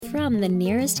From the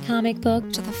nearest comic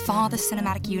book to the farthest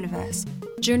cinematic universe.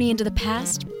 Journey into the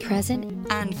past, present,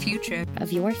 and future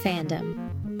of your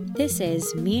fandom. This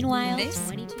is Meanwhile.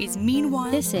 This is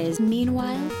Meanwhile. This is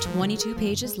Meanwhile 22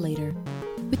 pages later.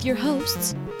 with your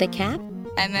hosts, The Cap,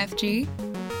 MFG,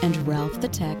 and Ralph the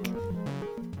Tech.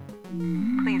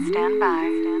 Please stand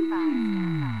by.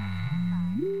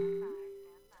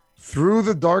 Through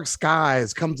the dark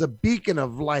skies comes a beacon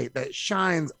of light that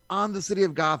shines on the city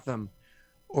of Gotham.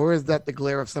 Or is that the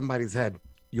glare of somebody's head?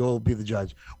 You'll be the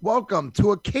judge. Welcome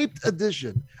to a caped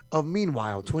edition of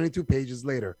Meanwhile, 22 pages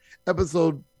later,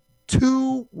 episode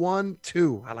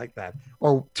 212. I like that.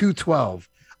 Or 212.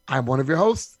 I'm one of your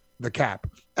hosts, The Cap.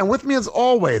 And with me, as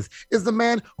always, is the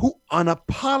man who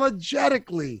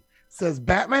unapologetically says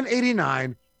Batman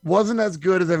 89 wasn't as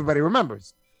good as everybody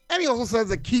remembers. And he also says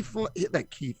that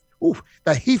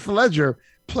Heath Ledger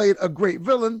played a great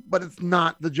villain, but it's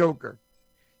not the Joker.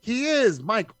 He is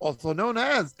Mike, also known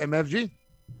as MFG.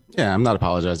 Yeah, I'm not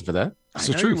apologizing for that. It's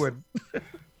the truth. You would.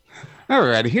 All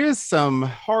right, here's some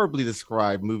horribly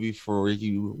described movie for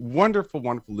you wonderful,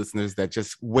 wonderful listeners that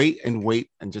just wait and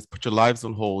just put your lives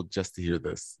on hold just to hear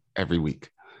this every week.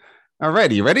 All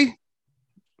right, you ready?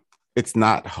 It's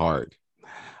not hard.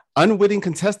 Unwitting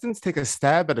contestants take a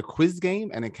stab at a quiz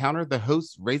game and encounter the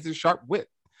host's razor-sharp wit.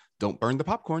 Don't burn the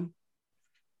popcorn.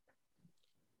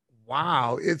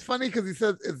 Wow. It's funny because he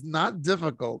says it's not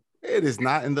difficult. It is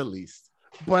not in the least.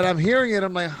 But I'm hearing it.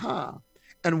 I'm like, huh.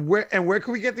 And where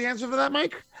can we get the answer for that,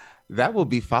 Mike? That will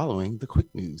be following the quick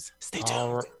news. Stay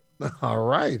tuned. All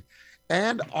right.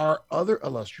 And our other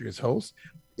illustrious host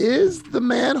is the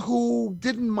man who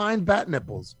didn't mind bat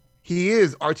nipples. He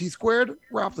is RT Squared,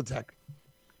 Ralph the Tech.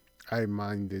 I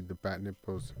minded the bat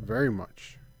nipples very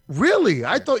much. Really?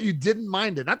 I thought you didn't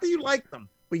mind it. Not that you liked them,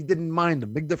 but you didn't mind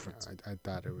them. Big difference. I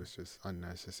thought it was just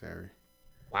unnecessary.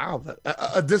 Wow.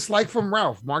 A dislike from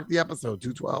Ralph. Mark the episode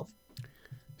 212.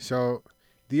 So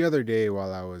the other day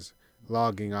while I was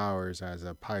logging hours as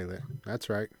a pilot, that's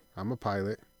right, I'm a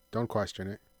pilot. Don't question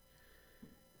it.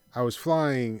 I was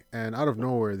flying and out of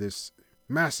nowhere, this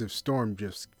massive storm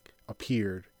just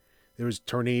appeared. There was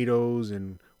tornadoes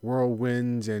and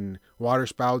whirlwinds and water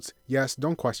spouts. Yes,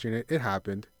 don't question it. It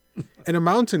happened. And a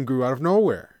mountain grew out of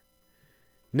nowhere.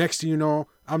 Next thing you know,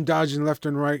 I'm dodging left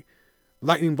and right.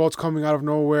 Lightning bolts coming out of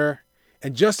nowhere.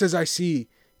 And just as I see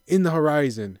in the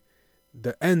horizon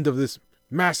the end of this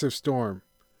massive storm,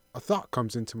 a thought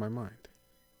comes into my mind.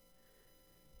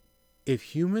 If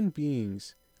human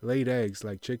beings laid eggs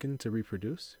like chicken to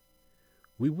reproduce,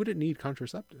 we wouldn't need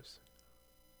contraceptives.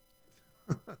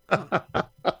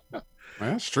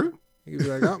 That's true. You'd be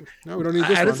like, oh, no, we don't need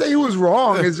this I didn't say he was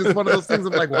wrong. It's just one of those things.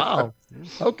 I'm like, wow.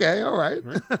 Okay, all right.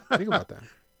 Think about that.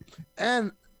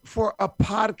 And for a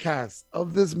podcast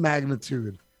of this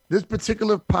magnitude, this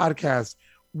particular podcast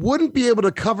wouldn't be able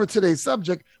to cover today's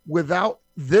subject without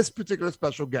this particular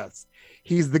special guest.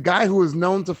 He's the guy who is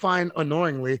known to find,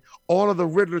 annoyingly, all of the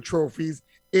Riddler trophies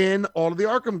in all of the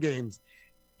Arkham games.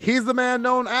 He's the man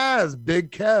known as Big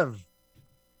Kev.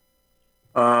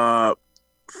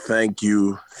 Thank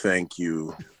you.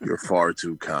 You're far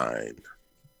too kind.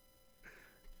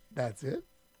 That's it.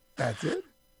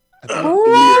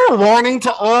 Warning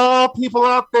to all people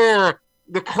out there.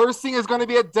 The cursing is going to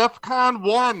be at DEFCON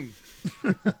 1.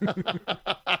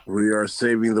 We are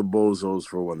saving the bozos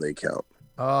for when they count.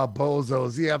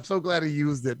 Bozos. Yeah, I'm so glad he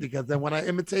used it because then when I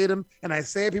imitate him and I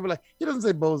say it, people are like, he doesn't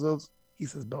say bozos. He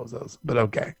says bozos, but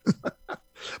okay.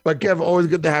 But Kev, always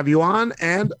good to have you on.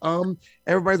 And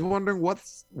everybody's wondering what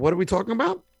are we talking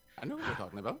about? I know what we're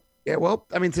talking about. Yeah, well,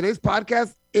 I mean, today's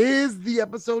podcast is the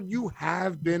episode you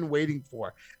have been waiting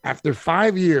for. After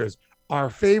 5 years, our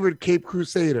favorite Cape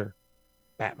Crusader,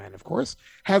 Batman, of course,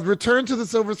 has returned to the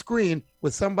silver screen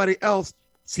with somebody else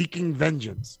seeking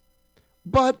vengeance.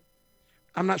 But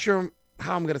I'm not sure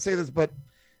how I'm going to say this, but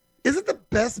is it the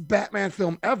best Batman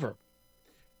film ever?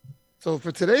 So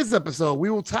for today's episode, we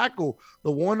will tackle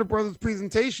the Warner Brothers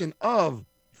presentation of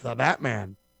The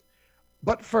Batman.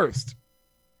 But first,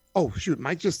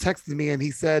 Mike just texted me and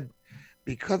he said,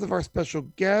 because of our special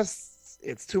guests,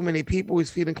 it's too many people.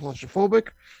 He's feeling claustrophobic.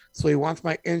 So he wants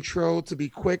my intro to be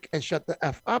quick and shut the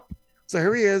F up. So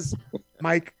here he is,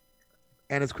 Mike,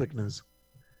 and his quick news.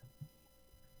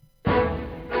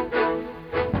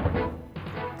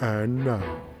 And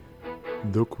now,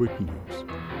 the quick news,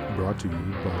 brought to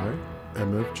you by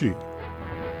MFG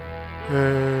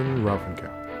and Ralph and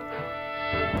Cap.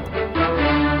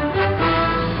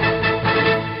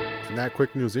 And that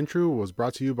quick news intro was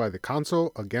brought to you by the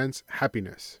Council Against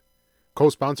Happiness,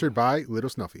 co-sponsored by Little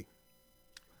Snuffy.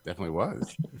 Definitely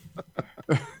was.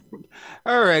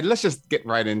 All right, let's just get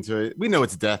right into it. We know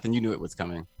it's death, and you knew it was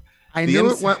coming. I knew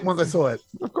it once I saw it.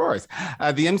 Of course.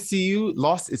 The MCU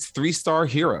lost its 3-star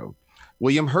hero.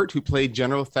 William Hurt, who played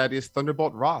General Thaddeus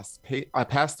Thunderbolt Ross,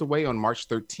 passed away on March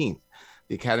 13th.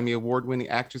 The Academy Award-winning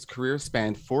actor's career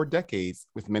spanned 4 decades,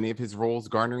 with many of his roles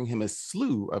garnering him a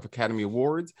slew of Academy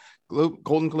Awards,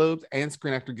 Golden Globes, and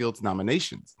Screen Actor Guild's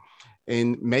nominations.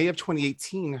 In May of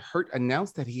 2018, Hurt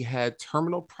announced that he had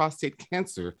terminal prostate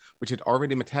cancer, which had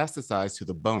already metastasized to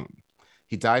the bone.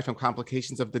 He died from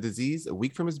complications of the disease a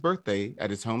week from his birthday at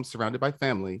his home surrounded by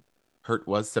family. Hurt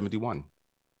was 71.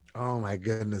 Oh my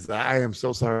goodness. I am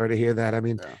so sorry to hear that. I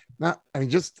mean,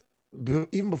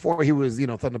 even before he was,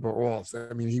 Thunderbolt Ross,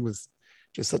 I mean, he was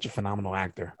just such a phenomenal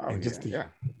actor. Oh, and just yeah.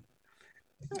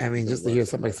 I mean, just to hear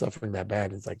somebody suffering that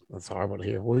bad, it's like, that's horrible to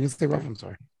hear. What were you going to say, Ralph? I'm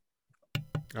sorry.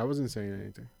 I wasn't saying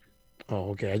anything.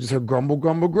 Oh, okay. I just heard grumble,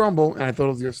 grumble, grumble, and I thought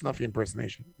it was your Snuffy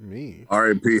impersonation. Me?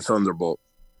 R.I.P. Thunderbolt.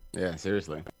 Yeah,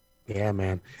 seriously. Yeah,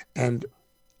 man. And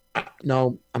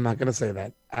no, I'm not going to say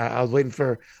that. I was waiting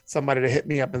for somebody to hit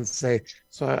me up and say,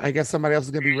 so I guess somebody else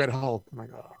is going to be Red Hulk. I'm like,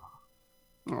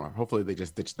 Oh, hopefully they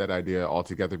just ditched that idea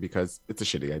altogether because it's a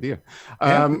shitty idea.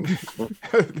 Yeah.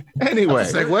 Anyway.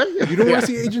 Segue? You don't want to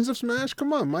see Agents of Smash?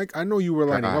 Come on, Mike. I know you were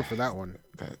lining up for that one.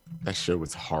 That show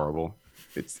was horrible.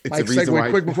 It's Mike, a reason segue why.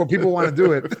 quick before people want to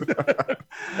do it.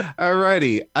 All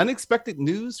righty. Unexpected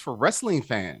news for wrestling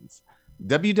fans.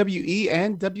 WWE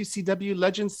and WCW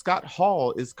legend Scott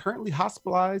Hall is currently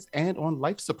hospitalized and on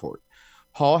life support.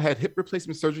 Hall had hip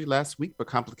replacement surgery last week, but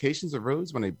complications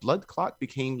arose when a blood clot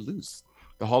became loose.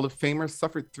 The Hall of Famer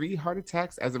suffered 3 heart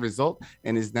attacks as a result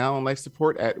and is now on life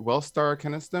support at Wellstar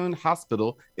Kennestone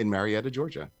Hospital in Marietta,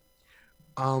 Georgia.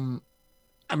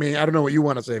 I mean, I don't know what you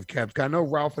want to say, Kev. I know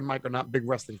Ralph and Mike are not big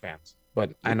wrestling fans,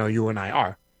 but I know you and I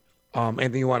are.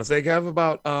 Anything you want to say, Kev,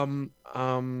 about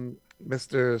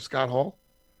Mr. Scott Hall?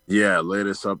 Yeah,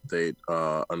 latest update.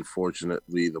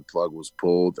 Unfortunately, the plug was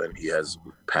pulled and he has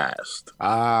passed.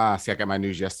 See, I got my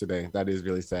news yesterday. That is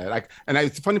really sad.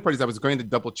 The funny part is I was going to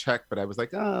double check, but I was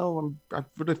like, I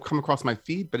would have come across my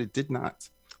feed, but it did not.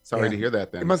 Sorry to hear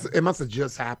that then. It must have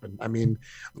just happened. I mean,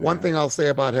 one thing I'll say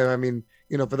about him, I mean,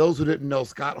 for those who didn't know,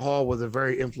 Scott Hall was a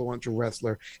very influential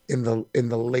wrestler in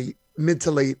the mid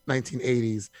to late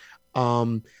 1980s.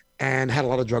 And had a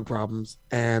lot of drug problems.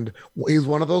 And he's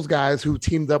one of those guys who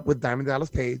teamed up with Diamond Dallas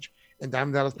Page, and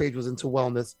Diamond Dallas Page was into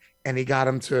wellness, and he got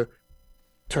him to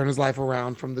turn his life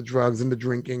around from the drugs and the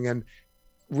drinking and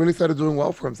really started doing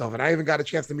well for himself. And I even got a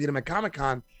chance to meet him at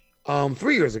Comic-Con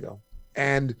 3 years ago.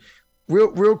 And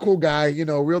real cool guy,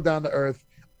 real down to earth.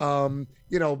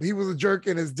 He was a jerk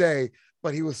in his day,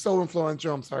 but he was so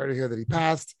influential. I'm sorry to hear that he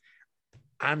passed.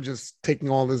 I'm just taking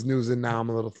all this news in now. I'm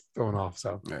a little thrown off.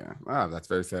 So yeah, that's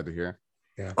very sad to hear.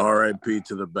 Yeah. R.I.P.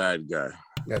 to the bad guy.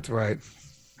 That's right.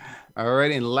 All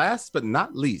right, and last but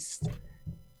not least,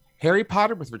 Harry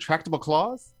Potter with retractable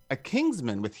claws, a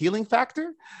Kingsman with healing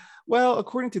factor. Well,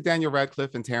 according to Daniel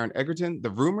Radcliffe and Taron Egerton,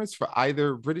 the rumors for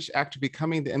either British actor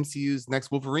becoming the MCU's next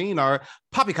Wolverine are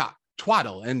poppycock,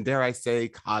 twaddle, and dare I say,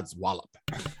 codswallop.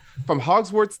 From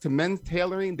Hogwarts to men's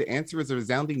tailoring, the answer is a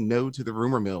resounding no to the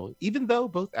rumor mill, even though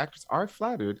both actors are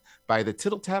flattered by the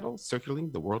tittle-tattle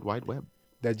circulating the World Wide Web.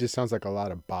 That just sounds like a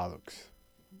lot of bollocks.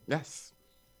 Yes.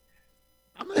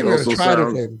 I'm not even going to try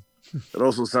to. It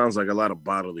also sounds like a lot of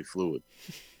bodily fluid.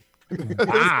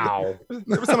 Wow.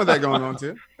 There was some of that going on,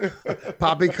 too.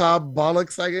 Poppycock,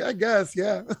 bollocks, I guess,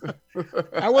 yeah.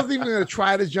 I wasn't even going to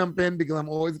try to jump in because I'm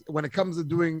always, when it comes to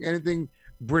doing anything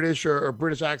British or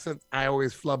British accents, I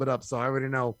always flub it up. So I already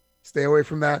know, stay away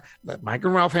from that. Let Mike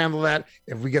and Ralph handle that.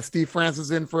 If we get Steve Francis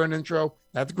in for an intro,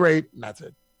 that's great. And that's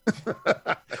it.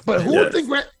 But who would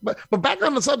think, but back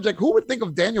on the subject, who would think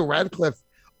of Daniel Radcliffe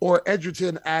or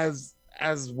Edgerton as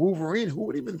Wolverine? Who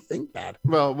would even think that?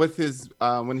 Well, with his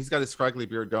when he's got his scraggly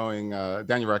beard going,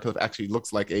 Daniel Radcliffe actually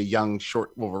looks like a young, short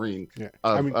Wolverine.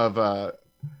 Yeah.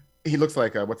 He looks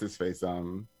like what's his face?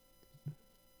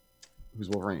 Who's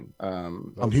Wolverine?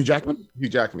 Hugh Jackman. Hugh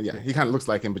Jackman. Yeah, he kind of looks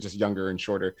like him, but just younger and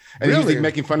shorter. And really? He was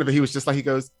making fun of it. He was just like, he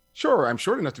goes, "Sure, I'm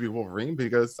short enough to be Wolverine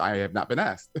because I have not been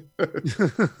asked."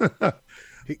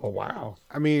 Oh wow!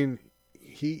 I mean,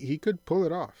 he could pull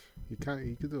it off. He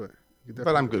could do it.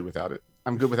 But I'm good without it.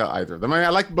 I'm good without either of them. I mean,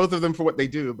 I like both of them for what they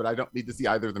do, but I don't need to see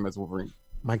either of them as Wolverine.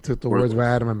 Mike took the words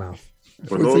right out of my mouth.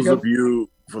 For those of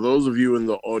you in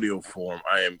the audio form,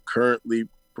 I am currently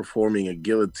performing a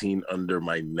guillotine under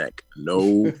my neck.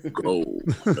 No go.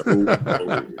 No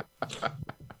go.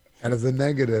 That is a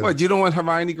negative. What, you don't want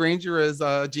Hermione Granger as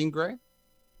Jean Grey?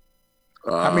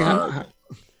 I mean,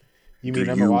 You Do mean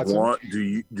Emma you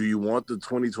Watson? do you want the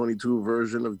 2022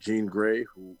 version of Jean Grey,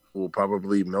 who will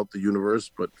probably melt the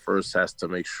universe, but first has to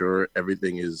make sure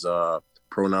everything is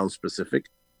pronoun specific?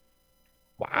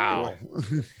 Wow.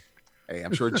 Hey,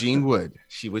 I'm sure Jean would.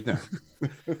 She would know.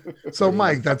 So,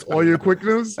 Mike, that's all your quick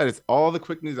news? That is all the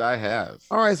quick news I have.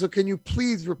 All right. So, can you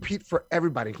please repeat for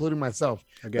everybody, including myself,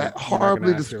 Again, that you're not gonna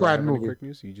horribly ask if I described have any movie? quick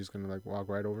news? You just gonna like walk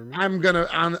right over me? I'm gonna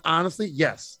honestly,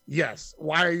 yes.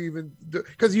 Why are you even?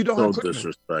 Because you don't So have quick news.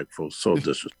 disrespectful. So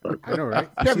disrespectful. I know,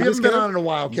 right? Kev, See you this, haven't been Kev? on in a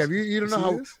while, Kev. You don't You know see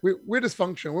how this? we're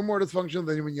dysfunctional. We're more dysfunctional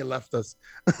than when you left us.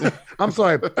 I'm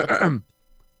sorry,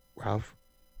 Ralph.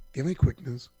 Give me quick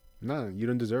news. No, you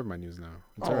don't deserve my news now.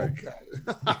 It's all Oh, right.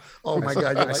 God. Oh my God,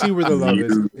 you're I like, see where the love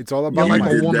is. You- It's all you're about like You a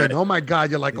Mike. did woman. that. Oh my God,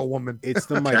 you're like a woman. It's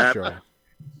the Mike Cap. show.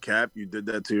 Cap, you did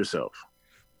that to yourself.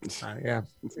 Yeah.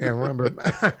 Remember,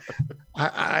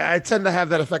 I tend to have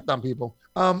that effect on people.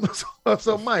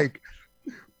 So Mike,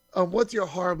 what's your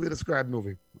horribly described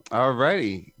movie? All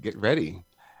righty, get ready.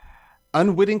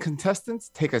 Unwitting contestants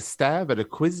take a stab at a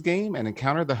quiz game and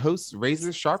encounter the host's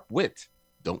razor sharp wit.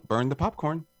 Don't burn the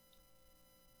popcorn.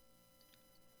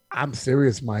 I'm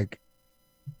serious, Mike.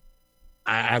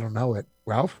 I don't know it.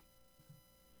 Ralph?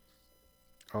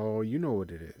 Oh, you know what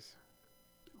it is.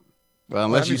 Well,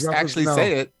 unless that means you Ralph actually doesn't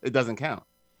say know. it, it doesn't count.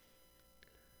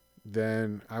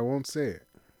 Then I won't say it.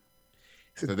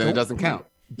 So So then it doesn't count.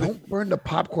 Don't burn the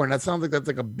popcorn. That sounds like that's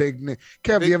like a big name.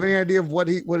 Kev, do you have any idea of what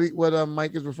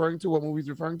Mike is referring to? What movie he's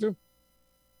referring to?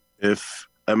 If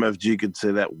MFG could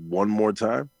say that one more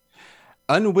time.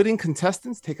 Unwitting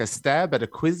contestants take a stab at a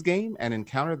quiz game and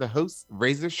encounter the host's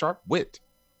razor sharp wit.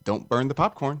 Don't burn the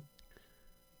popcorn.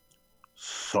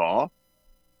 Saw.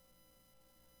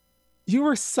 You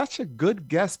were such a good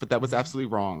guess, but that was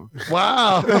absolutely wrong.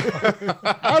 Wow.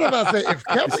 I was about to say if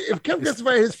Kev gets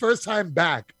right his first time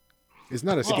back. It's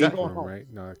not a Oh, escape that- room, right?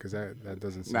 No, because that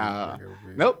doesn't seem Nah. like it would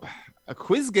be. Nope. A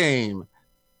quiz game.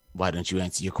 Why don't you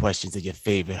answer your questions of your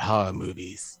favorite horror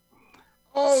movies?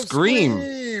 Oh,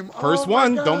 Scream. First my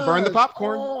one, don't burn the gosh.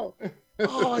 popcorn.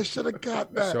 Oh, I should have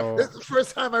got that. So- This is the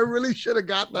first time I really should have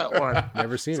got that one.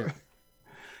 Never seen it.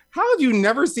 How have you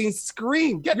never seen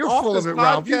Scream? Get You're off full this of it,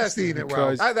 Ralph. You've podcast. seen it,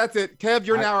 Because- Ralph. That's it. Kev,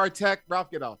 you're I- now our tech. Ralph,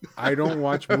 get off. I don't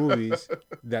watch movies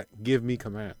that give me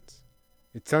commands.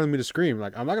 It's telling me to scream.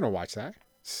 Like, I'm not going to watch that.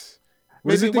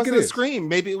 What does Maybe it it think wasn't it a is? scream.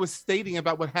 Maybe it was stating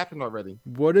about what happened already.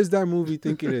 What does that movie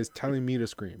think it is telling me to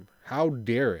scream? How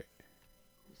dare it?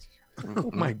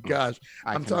 Oh my gosh.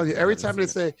 I I'm cannot telling you, believe every I time haven't they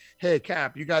seen say, hey,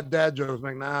 Cap, you got dad jokes, I'm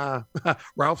like, nah.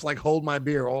 Ralph's like, hold my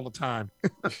beer all the time.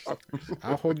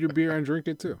 I'll hold your beer and drink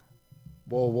it too.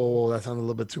 Whoa. That sounds a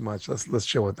little bit too much. Let's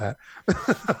chill with that.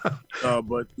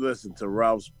 But listen, to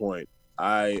Ralph's point,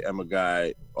 I am a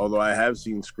guy, although I have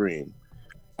seen Scream,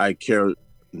 I care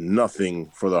nothing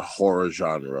for the horror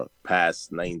genre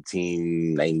past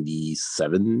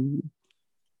 1997.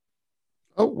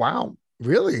 Oh, wow.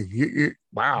 Really?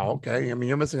 Wow. Okay. I mean,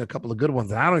 you're missing a couple of good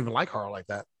ones. And I don't even like horror like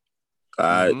that.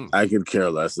 I could care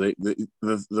less.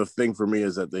 The thing for me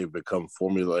is that they've become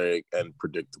formulaic and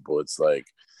predictable. It's like,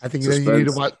 I think you need to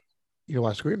Suspense. watch. You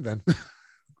watch Scream then.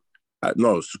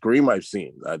 no, Scream I've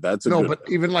seen. That's a No, good but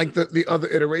even like the other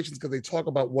iterations, because they talk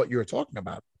about what you're talking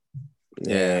about.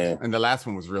 yeah. And the last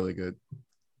one was really good.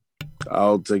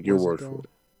 I'll take your Was it word though? for it.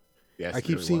 Yes, I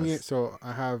keep really seeing was. it. So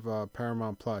I have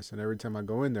Paramount Plus, and every time I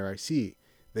go in there, I see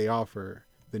they offer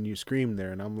the new Scream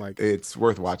there, and I'm like, It's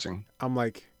worth watching.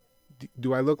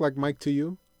 do I look like Mike to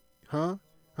you? Huh?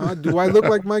 Do I look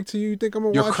like Mike to you? You think I'm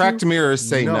gonna Your watch cracked you? mirrors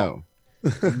say no.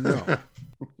 No.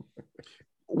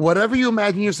 Whatever you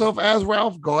imagine yourself as,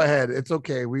 Ralph, go ahead. It's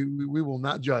okay. We will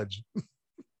not judge.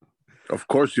 Of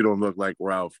course, you don't look like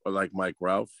Ralph or like Mike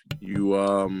Ralph. You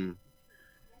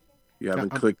haven't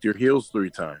clicked your heels 3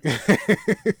 times.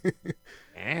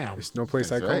 Damn. There's no place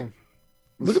That's like right. home.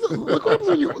 Look what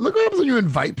happens when you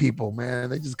invite people, man.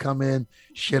 They just come in,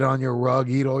 shit on your rug,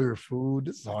 eat all your food.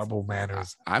 This is horrible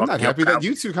manners. I'm Fuck not your happy that mouth.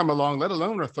 you two come along, let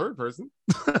alone a third person.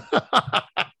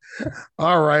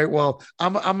 All right. Well,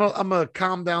 I'm gonna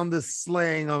calm down this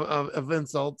slaying of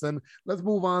insults, and let's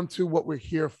move on to what we're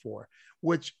here for,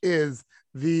 which is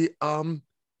the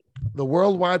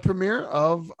worldwide premiere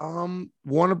of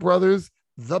Warner Brothers'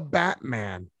 The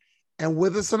Batman. And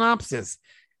with a synopsis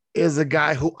is a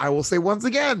guy who I will say once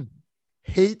again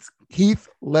hates Heath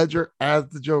Ledger as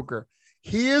the Joker.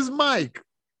 He is Mike,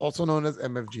 also known as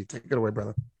MFG. Take it away,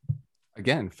 brother.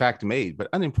 Again, fact made, but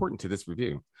unimportant to this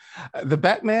review. The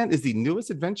Batman is the newest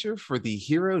adventure for the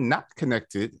hero not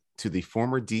connected to the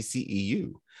former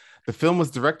DCEU. The film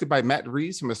was directed by Matt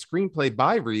Reeves from a screenplay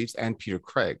by Reeves and Peter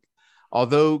Craig.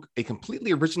 Although a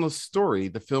completely original story,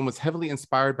 the film was heavily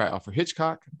inspired by Alfred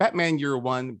Hitchcock, Batman Year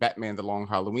One, Batman The Long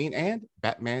Halloween, and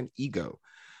Batman Ego.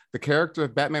 The character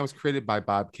of Batman was created by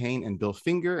Bob Kane and Bill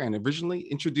Finger and originally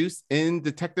introduced in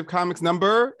Detective Comics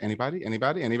number. Anybody?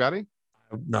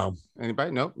 No.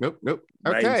 Anybody? Nope.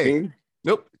 Okay. 19?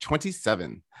 Nope.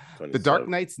 27. The 27. Dark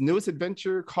Knight's newest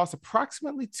adventure cost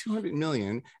approximately $200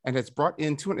 million and has brought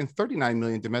in $239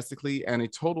 million domestically and a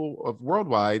total of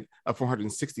worldwide of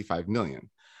 $465 million.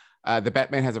 The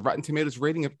Batman has a Rotten Tomatoes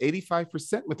rating of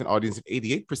 85% with an audience of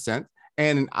 88%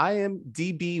 and an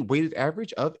IMDb weighted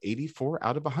average of 84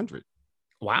 out of 100.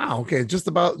 Wow. Okay. Just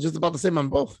about the same on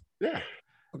both. Yeah.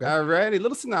 Okay. All right. A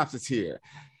little synopsis here.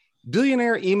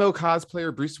 Billionaire emo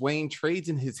cosplayer Bruce Wayne trades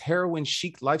in his heroin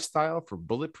chic lifestyle for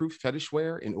bulletproof fetish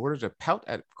wear in order to pout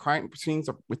at crime scenes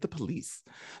with the police.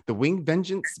 The winged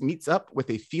vengeance meets up with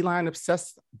a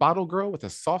feline-obsessed bottle girl with a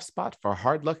soft spot for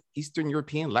hard-luck Eastern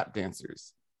European lap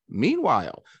dancers.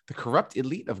 Meanwhile, the corrupt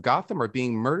elite of Gotham are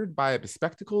being murdered by a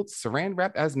bespectacled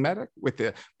saran-wrapped asthmatic with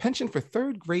a penchant for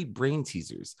third-grade brain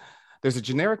teasers. There's a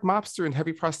generic mobster in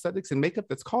heavy prosthetics and makeup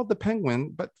that's called the Penguin,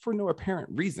 but for no apparent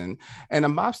reason, and a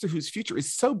mobster whose future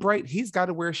is so bright he's got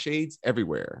to wear shades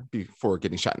everywhere before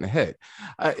getting shot in the head.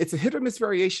 It's a hit or miss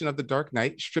variation of The Dark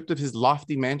Knight, stripped of his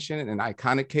lofty mansion and an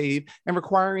iconic cave, and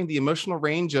requiring the emotional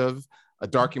range of a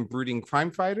dark and brooding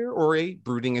crime fighter or a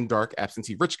brooding and dark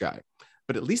absentee rich guy.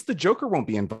 But at least the Joker won't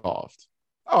be involved.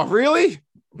 Oh, really?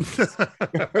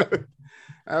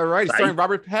 All right, starring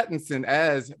Robert Pattinson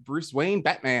as Bruce Wayne,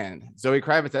 Batman, Zoe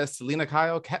Kravitz as Selena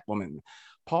Kyle, Catwoman,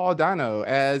 Paul Dano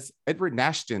as Edward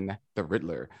Nashton, the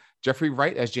Riddler, Jeffrey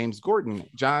Wright as James Gordon,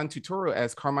 John Turturro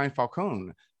as Carmine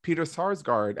Falcone, Peter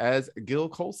Sarsgaard as Gil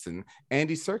Colson,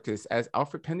 Andy Serkis as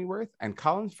Alfred Pennyworth, and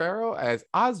Colin Farrell as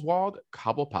Oswald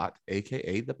Cobblepot,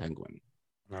 aka the Penguin.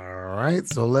 All right,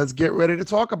 so let's get ready to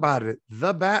talk about it.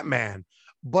 The Batman.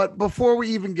 But before we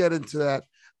even get into that,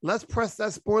 let's press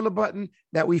that spoiler button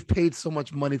that we've paid so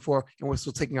much money for and we're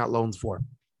still taking out loans for.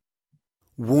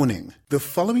 Warning. The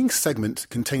following segment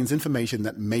contains information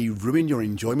that may ruin your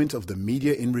enjoyment of the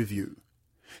media in review.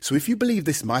 So if you believe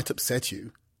this might upset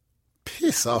you,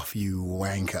 piss off, you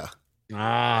wanker.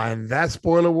 And that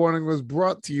spoiler warning was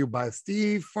brought to you by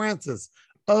Steve Francis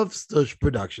of Stush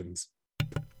Productions.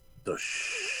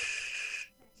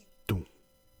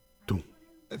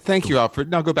 Thank you, Alfred.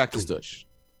 Now go back to Stush.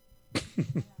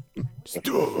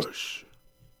 Stush.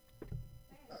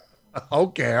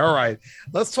 Okay, all right.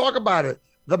 Let's talk about it.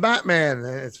 The Batman.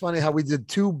 It's funny how we did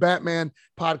 2 Batman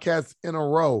podcasts in a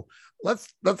row.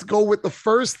 Let's go with the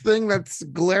first thing that's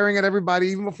glaring at everybody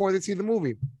even before they see the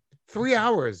movie. 3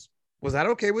 hours. Was that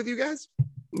okay with you guys?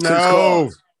 No.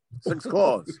 6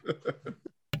 claws.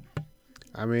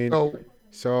 I mean,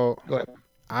 So go ahead.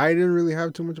 I didn't really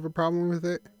have too much of a problem with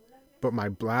it, but my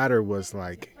bladder was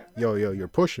like, yo, you're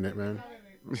pushing it, man.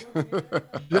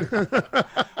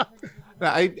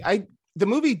 The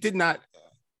movie did not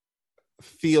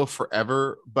feel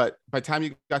forever, but by the time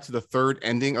you got to the third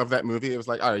ending of that movie, it was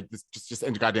like, all right, this just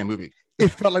end the goddamn movie. It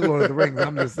felt like Lord of the Rings.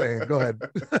 I'm just saying. Go ahead.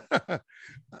 But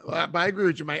I agree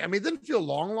with you, Mike. I mean, it didn't feel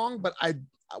long, but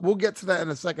we'll get to that in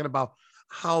a second about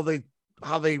how they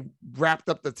wrapped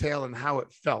up the tale and how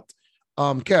it felt.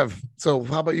 Kev, so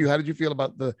how about you? How did you feel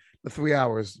about the 3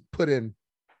 hours put in?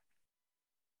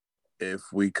 If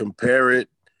we compare it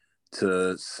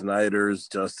to Snyder's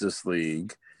Justice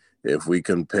League, if we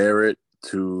compare it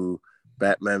to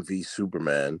Batman v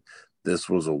Superman, this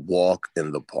was a walk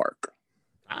in the park.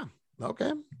 Ah,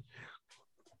 okay.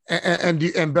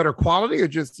 And better quality, or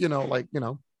just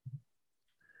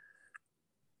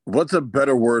What's a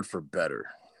better word for better?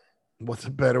 What's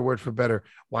a better word for better?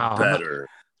 Wow. Better.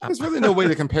 There's really no way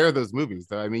to compare those movies,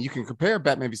 though. I mean, you can compare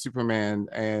Batman v Superman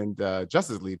and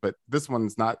Justice League, but this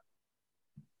one's not.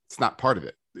 It's not part of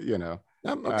it, you know.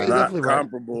 Okay, It's not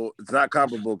comparable. Right. It's not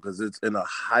comparable because it's in a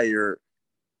higher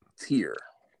tier.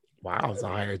 Wow, it's a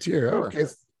higher tier. Okay.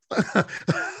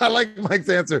 I like Mike's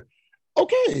answer.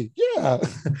 Okay, yeah.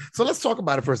 So let's talk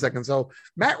about it for a second. So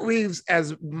Matt Reeves,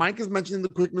 as Mike has mentioned in the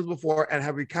quick news before, and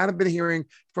have we kind of been hearing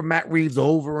from Matt Reeves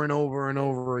over and over and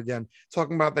over again,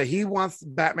 talking about that he wants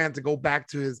Batman to go back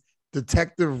to his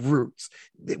detective roots.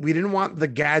 We didn't want the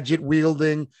gadget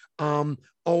wielding,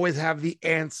 always have the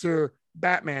answer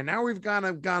Batman. Now we've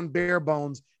gone bare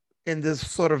bones in this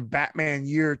sort of Batman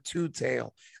year 2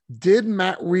 tale. Did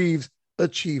Matt Reeves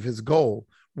achieve his goal,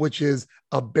 which is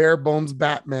a bare bones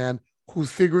Batman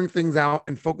who's figuring things out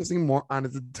and focusing more on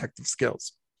his detective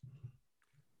skills?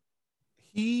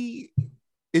 He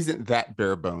isn't that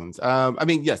bare bones. I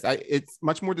mean, yes, it's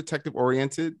much more detective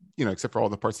oriented, you know, except for all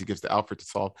the parts he gives to Alfred to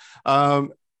solve.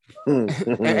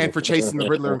 and for chasing the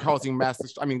Riddler and causing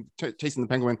chasing the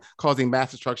Penguin, causing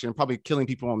mass destruction, and probably killing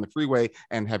people on the freeway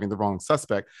and having the wrong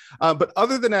suspect. But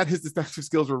other than that, his detective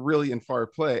skills were really in far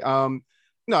play.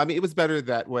 No, I mean, it was better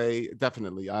that way,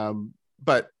 definitely.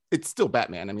 But it's still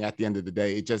Batman. I mean, at the end of the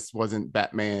day, it just wasn't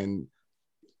Batman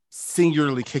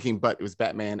singularly kicking butt. It was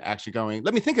Batman actually going,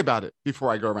 let me think about it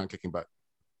before I go around kicking butt.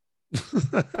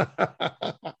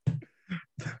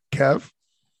 Kev?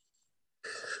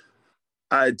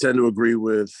 I tend to agree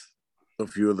with a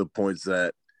few of the points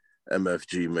that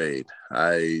MFG made.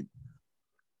 I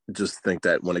just think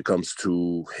that when it comes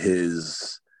to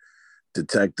his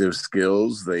detective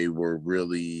skills, they were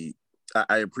really,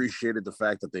 I appreciated the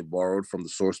fact that they borrowed from the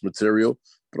source material,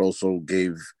 but also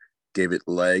gave it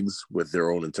legs with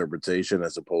their own interpretation,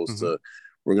 as opposed to,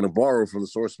 we're going to borrow from the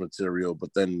source material,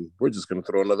 but then we're just going to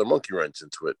throw another monkey wrench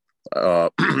into it.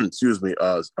 Excuse me.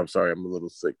 I'm sorry, I'm a little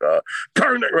sick.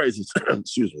 Carnet races.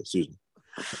 Excuse me.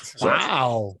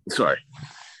 Wow. Sorry.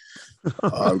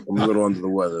 I'm a little under the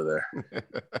weather there.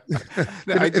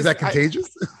 Is that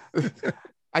contagious?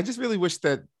 I just really wish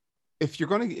that if you're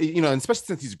going to, and especially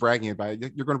since he's bragging about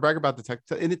it, you're going to brag about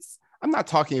detective. And I'm not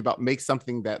talking about make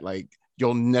something that like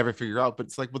you'll never figure out, but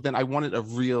it's like, well, then I wanted a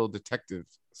real detective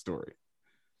story.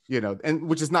 And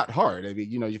which is not hard. I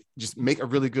mean, you just make a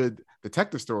really good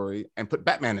detective story and put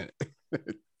Batman in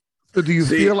it. So do you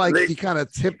feel like he kind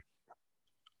of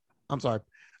I'm sorry.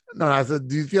 No, I said,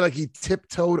 do you feel like he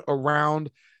tiptoed around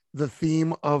the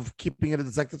theme of keeping it a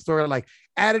detective story? Like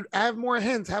add more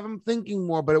hints, have him thinking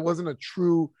more, but it wasn't a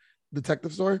true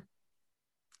detective story?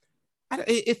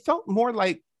 It felt more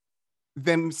like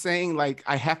them saying like,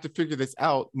 I have to figure this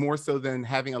out, more so than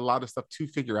having a lot of stuff to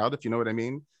figure out, if you know what I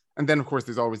mean. And then, of course,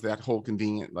 there's always that whole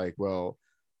convenient, like, well,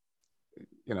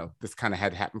 this kind of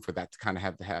had to happen for that to kind of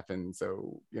have to happen.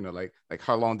 So, like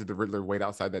how long did the Riddler wait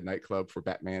outside that nightclub for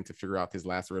Batman to figure out his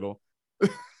last riddle?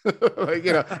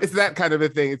 It's that kind of a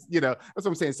thing. It's, that's what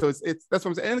I'm saying. So it's that's what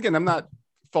I'm saying. And again, I'm not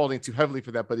faulting too heavily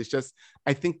for that, but it's just,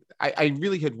 I think I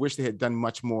really had wished they had done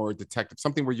much more detective,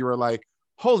 something where you were like,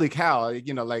 holy cow,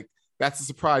 like that's a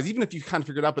surprise, even if you kind of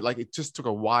figured it out, but like it just took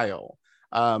a while.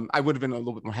 I would have been a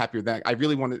little bit more happier with that. I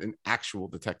really wanted an actual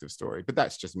detective story, but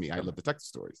that's just me. I love detective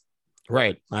stories.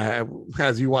 Right.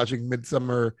 As you watching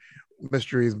Midsummer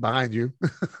Mysteries behind you.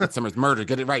 Midsummer's Murder.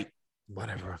 Get it right.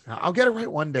 Whatever. I'll get it right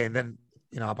one day, and then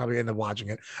I'll probably end up watching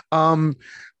it.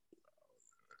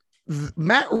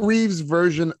 Matt Reeves'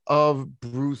 version of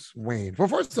Bruce Wayne. Well,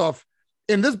 first off,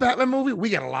 in this Batman movie, we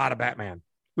get a lot of Batman.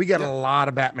 A lot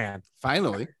of Batman.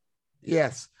 Finally.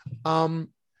 Yes.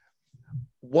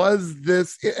 Was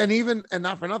this, and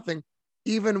not for nothing,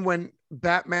 even when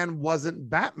Batman wasn't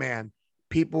Batman,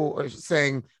 people are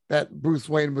saying that Bruce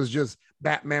Wayne was just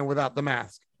Batman without the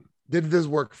mask. Did this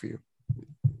work for you?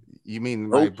 You mean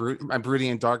my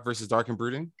brooding and dark versus dark and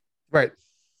brooding? Right.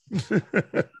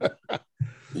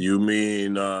 You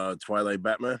mean Twilight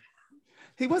Batman?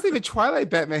 He wasn't even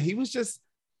Twilight Batman. He was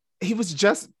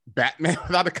just Batman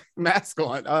without a mask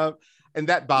on. And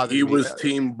that bothered me. He was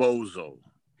Team Bozo.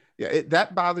 Yeah,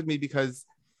 that bothered me because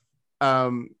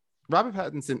Robert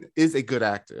Pattinson is a good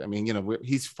actor. I mean,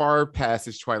 he's far past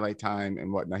his Twilight time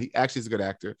and whatnot. He actually is a good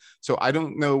actor. So I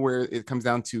don't know where it comes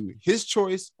down to his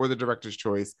choice or the director's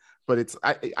choice, but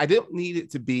I don't need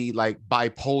it to be like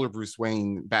bipolar Bruce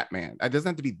Wayne Batman. It doesn't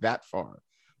have to be that far,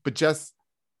 but just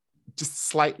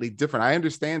slightly different. I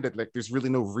understand that like there's really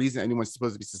no reason anyone's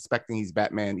supposed to be suspecting he's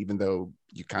Batman, even though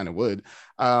you kind of would,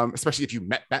 especially if you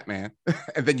met Batman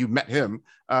and then you met him.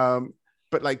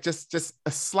 But like just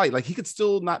a slight, like he could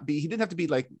still not be, he didn't have to be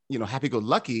like,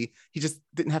 happy-go-lucky. He just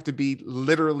didn't have to be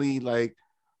literally like,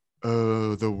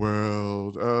 oh, the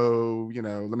world, oh,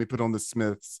 let me put on the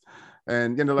Smiths.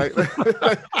 And, like,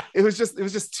 it was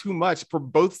just too much for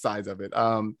both sides of it.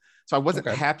 So I wasn't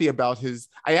happy about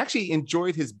I actually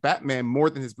enjoyed his Batman more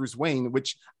than his Bruce Wayne,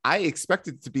 which I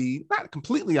expected to be not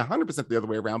completely 100% the other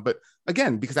way around. But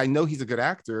again, because I know he's a good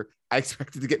actor, I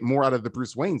expected to get more out of the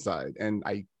Bruce Wayne side. And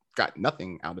I got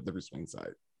nothing out of the Bruce Wayne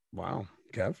side. Wow.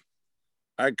 Kev?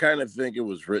 I kind of think it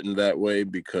was written that way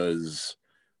because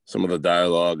some of the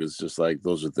dialogue is just like,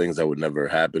 those are things that would never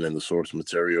happen in the source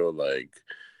material. Like,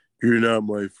 you're not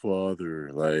my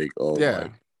father. Like, oh, yeah,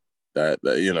 that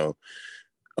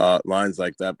lines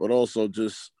like that, but also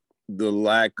just the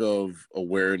lack of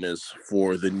awareness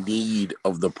for the need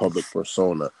of the public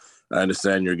persona. I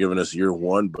understand you're giving us year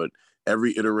one, but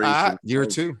every iteration. Year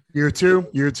two.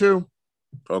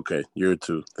 Okay, year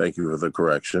two. Thank you for the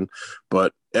correction.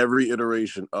 But every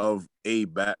iteration of a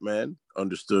Batman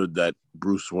understood that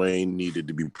Bruce Wayne needed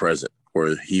to be present,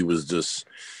 or he was just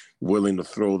willing to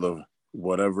throw the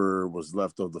whatever was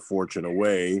left of the fortune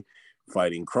away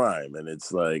fighting crime. And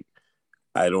it's like,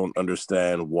 I don't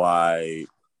understand why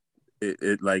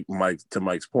it like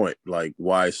Mike's point, like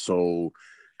why so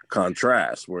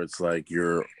contrast where it's like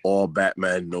you're all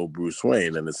Batman, no Bruce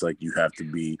Wayne, and it's like you have to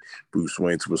be Bruce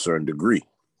Wayne to a certain degree.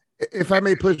 If I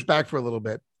may push back for a little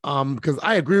bit, because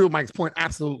I agree with Mike's point,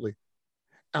 absolutely.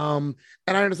 And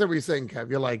I understand what you're saying, Kev.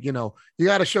 You're like, you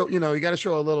got to show, you got to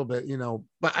show a little bit,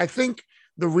 but I think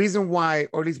the reason why,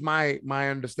 or at least my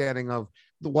understanding of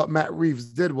what Matt Reeves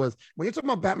did was when you're talking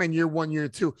about Batman year 1, year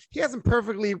 2, he hasn't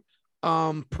perfectly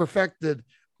perfected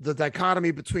the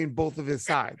dichotomy between both of his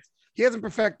sides. He hasn't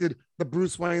perfected the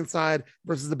Bruce Wayne side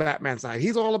versus the Batman side.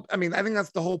 He's all, I think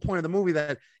that's the whole point of the movie,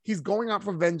 that he's going out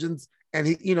for vengeance, and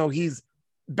he's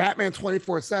Batman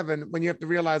 24/7 when you have to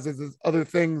realize there's other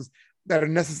things that are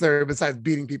necessary besides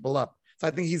beating people up. So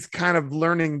I think he's kind of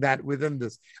learning that within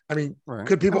this. Right.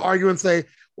 Could people argue and say,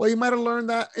 well, he might have learned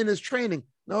that in his training?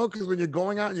 No, because when you're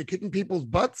going out and you're kicking people's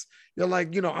butts, you're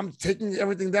like, I'm taking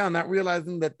everything down, not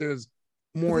realizing that there's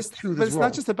more to this. But it's role.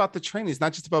 not just about the training. It's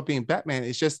not just about being Batman.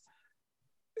 It's just,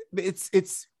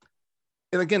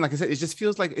 and again, like I said,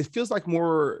 it feels like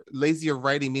more lazier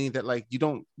writing, meaning that like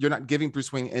you're not giving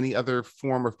Bruce Wayne any other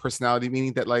form of personality,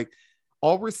 meaning that like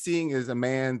all we're seeing is a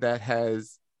man that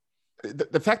has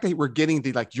the fact that we're getting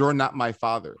the like, you're not my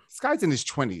father. This guy's in his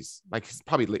 20s, like he's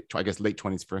probably late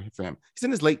 20s for him. He's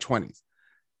in his late 20s.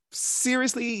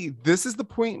 Seriously, this is the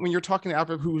point when you're talking to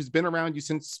Alfred, who's been around you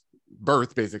since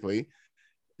birth, basically.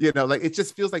 Like it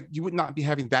just feels like you would not be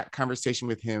having that conversation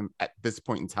with him at this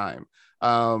point in time.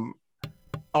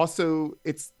 Also,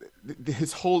 it's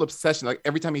his whole obsession. Like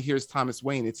every time he hears Thomas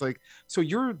Wayne, it's like, so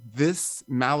you're this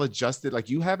maladjusted, like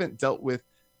you haven't dealt with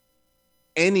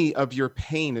any of your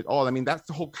pain at all. That's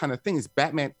the whole kind of thing, is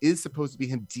Batman is supposed to be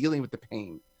him dealing with the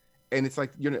pain. And it's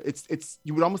like, it's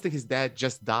you would almost think his dad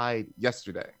just died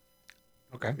yesterday.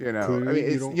 Okay.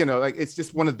 It's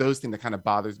just one of those things that kind of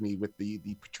bothers me with the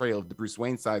portrayal of the Bruce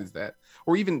Wayne side, is that,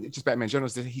 or even just Batman in general,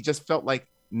 is that he just felt like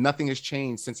nothing has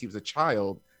changed since he was a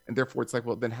child. And therefore it's like,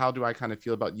 well, then how do I kind of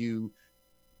feel about you?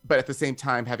 But at the same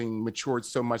time, having matured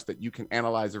so much that you can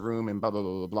analyze a room and blah, blah,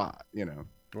 blah, blah, blah, and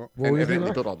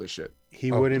eventually build all this shit.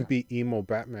 He wouldn't be emo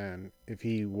Batman if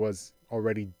he was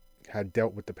already had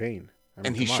dealt with the pain.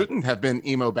 And he shouldn't have been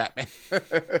emo Batman.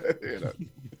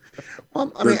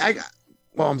 Well,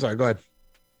 I'm sorry, go ahead.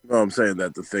 No, I'm saying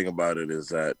that the thing about it is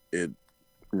that it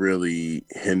really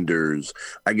hinders.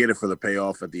 I get it for the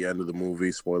payoff at the end of the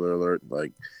movie, spoiler alert,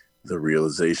 like the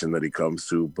realization that he comes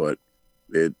to, but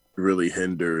it really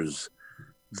hinders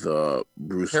the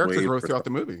Bruce character Wayne growth throughout the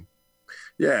movie.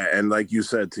 Yeah, and like you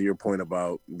said, to your point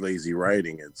about lazy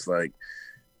writing, it's like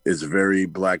it's very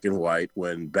black and white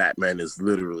when Batman is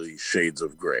literally shades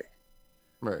of gray.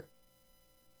 Right.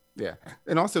 Yeah.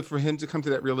 And also for him to come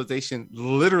to that realization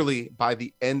literally by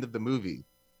the end of the movie,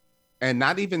 and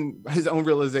not even his own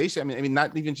realization. I mean,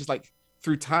 not even just like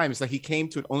through time. It's like he came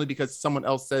to it only because someone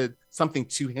else said something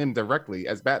to him directly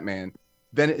as Batman.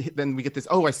 Then we get this,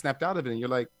 I snapped out of it. And you're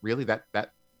like, really? That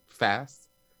fast?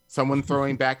 Someone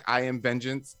throwing back I am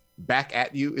vengeance back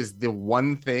at you is the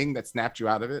one thing that snapped you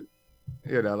out of it?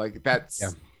 Like that's,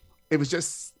 It was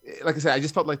just, like I said, I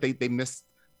just felt like they missed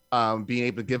being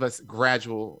able to give us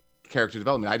gradual character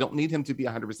development. I don't need him to be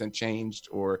 100% changed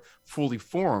or fully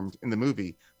formed in the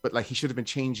movie, but like he should have been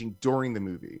changing during the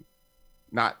movie,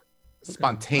 not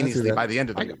spontaneously by the end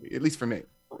of the movie, at least for me.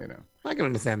 I can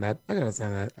understand that.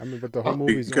 But the whole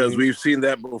movie, because we've seen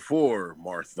that before,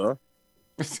 Martha.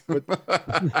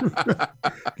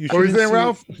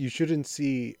 Ralph? You shouldn't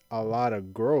see a lot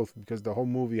of growth because the whole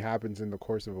movie happens in the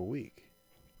course of a week.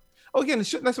 Oh, again,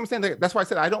 that's what I'm saying. That's why I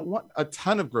said I don't want a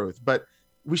ton of growth, but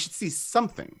we should see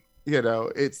something.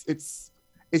 It's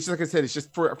just like I said. It's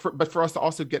just but for us to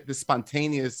also get this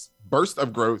spontaneous burst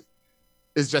of growth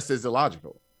is just as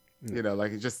illogical.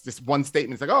 Like it's just this one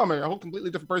statement. It's like, I'm a whole completely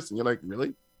different person. You're like,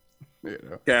 really?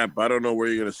 Cap, I don't know where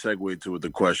you're going to segue to with the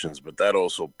questions, but that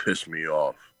also pissed me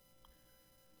off.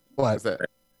 What's that?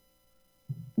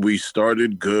 We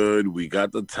started good. We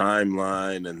got the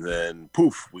timeline, and then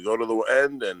poof, we go to the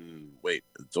end, and wait,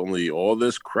 it's only all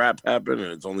this crap happened,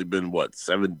 and it's only been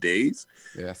 7 days?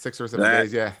 Yeah, 6 or 7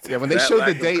 days. Yeah. When they showed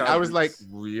the date, I was like,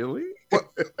 really?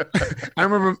 I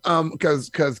remember because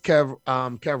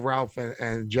Kev, Ralph,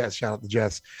 and Jess, shout out to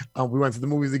Jess. We went to the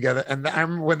movies together, and I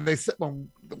remember when they said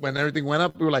when everything went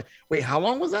up, we were like, "Wait, how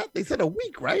long was that?" They said a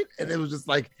week, right? And it was just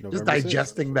like just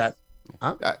digesting 6th. That.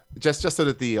 Huh? Just so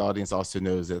that the audience also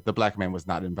knows that the black man was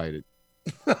not invited.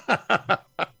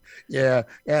 Yeah,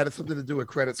 it had something to do with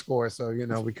credit score. So,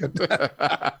 we could.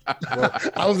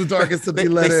 I was the darkest to be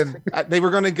let in. They were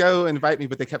going to go invite me,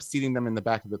 but they kept seating them in the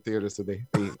back of the theater. So they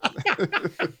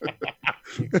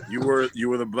You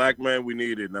were the black man we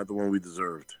needed, not the one we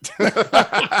deserved.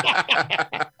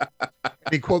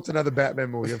 He quotes another Batman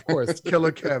movie, of course.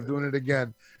 Killer Kev doing it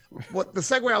again. What the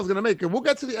segue I was going to make, and we'll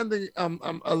get to the ending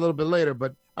a little bit later,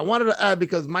 but I wanted to add,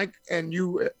 because Mike and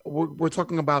you were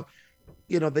talking about,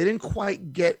 they didn't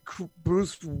quite get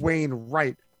Bruce Wayne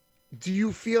right. Do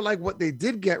you feel like what they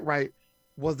did get right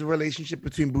was the relationship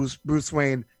between Bruce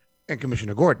Wayne and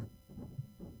Commissioner Gordon?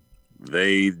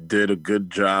 They did a good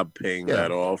job paying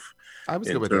that off. I was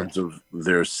in good with terms that. of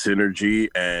their synergy,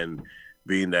 and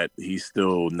being that he's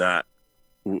still not.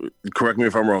 Correct me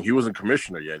if I'm wrong. He wasn't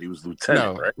commissioner yet. He was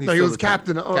lieutenant, right? No, he was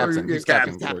captain. He's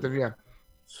Captain. Yeah.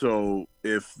 So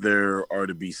if there are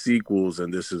to be sequels,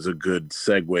 and this is a good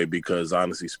segue, because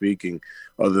honestly speaking,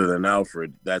 other than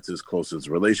Alfred, that's his closest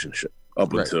relationship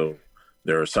up until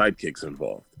there are sidekicks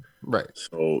involved. Right.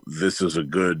 So this is a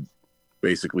good,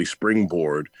 basically,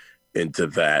 springboard into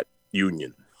that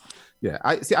union. Yeah.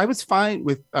 I was fine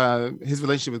with his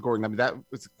relationship with Gordon. I mean, that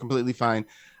was completely fine.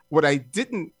 What I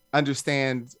didn't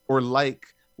understand or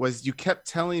like was you kept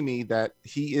telling me that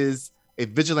he is a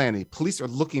vigilante. Police are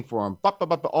looking for him.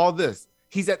 All this.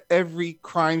 He's at every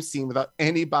crime scene without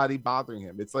anybody bothering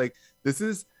him. It's like, this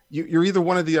is, you're either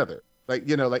one or the other. Like,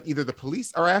 like either the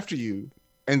police are after you,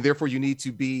 and therefore you need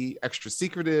to be extra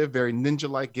secretive, very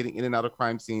ninja-like, getting in and out of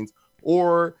crime scenes,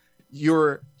 or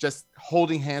you're just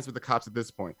holding hands with the cops at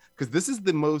this point. Because this is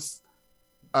the most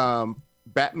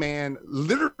Batman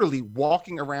literally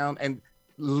walking around and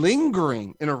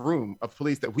lingering in a room of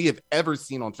police that we have ever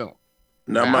seen on film.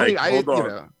 Now, Mike,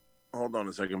 hold on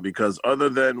a second, because other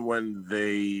than when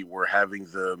they were having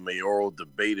the mayoral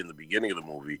debate in the beginning of the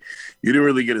movie, you didn't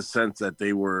really get a sense that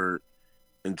they were,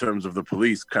 in terms of the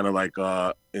police, kind of like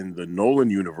in the Nolan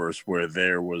universe, where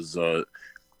there was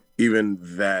even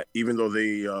though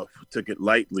they took it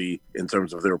lightly in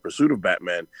terms of their pursuit of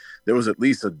Batman, there was at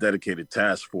least a dedicated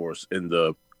task force in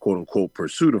the quote unquote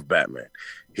pursuit of Batman.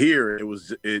 Here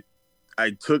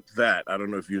I took that, I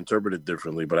don't know if you interpret it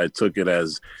differently, but I took it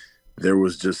as there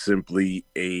was just simply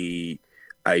a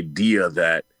idea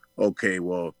that, okay,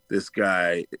 well, this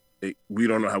guy, we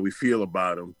don't know how we feel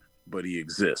about him, but he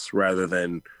exists, rather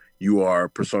than you are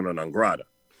persona non grata.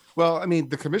 Well, I mean,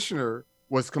 the commissioner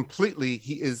was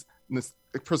he is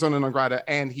persona non grata,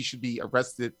 and he should be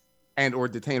arrested and or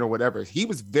detained or whatever. He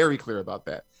was very clear about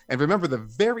that. And remember, the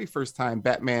very first time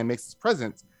Batman makes his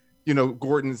presence,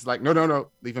 Gordon's like, no,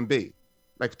 leave him be,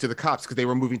 like, to the cops, because they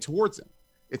were moving towards him.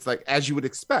 It's like, as you would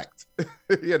expect,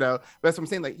 That's what I'm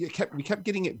saying. Like, we kept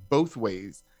getting it both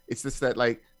ways. It's just that,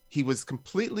 like, he was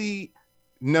completely,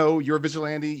 no, you're a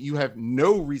vigilante. You have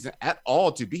no reason at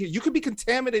all to be here. You could be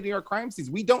contaminating our crime scenes.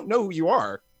 We don't know who you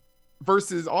are.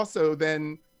 Versus also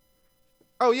then,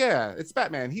 oh yeah, it's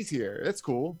Batman. He's here. That's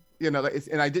cool. And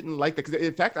I didn't like that, because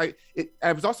in fact,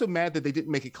 I was also mad that they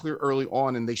didn't make it clear early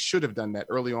on, and they should have done that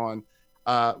early on,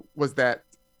 was that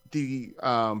the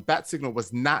bat signal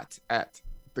was not at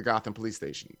the Gotham police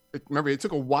station. Remember, it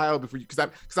took a while before you,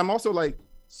 because I'm also like,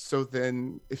 so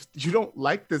then if you don't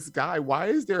like this guy, why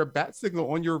is there a bat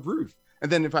signal on your roof?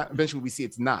 And then eventually we see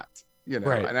it's not,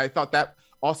 Right. And I thought that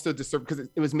also disturbed, because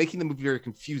it was making the movie very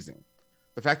confusing.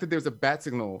 The fact that there's a bat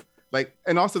signal, like,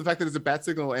 and also the fact that there's a bat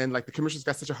signal and like the commissioner's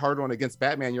got such a hard on against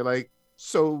Batman, you're like,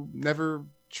 so never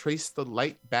trace the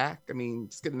light back. I mean,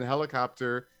 just get in the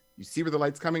helicopter, you see where the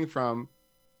light's coming from.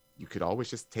 You could always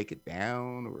just take it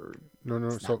down, or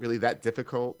it's not really that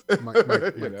difficult. Mike,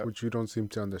 what you don't seem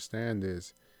to understand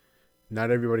is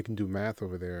not everybody can do math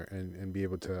over there and be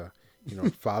able to,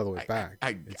 follow it back.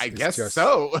 I guess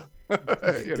so.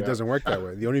 It doesn't work that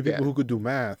way. The only people who could do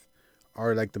math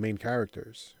are like the main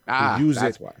characters who use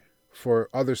it for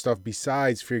other stuff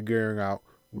besides figuring out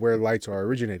where lights are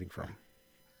originating from.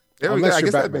 I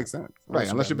guess that makes sense. Right,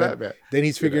 unless you're Batman. Then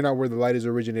he's figuring out where the light is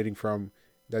originating from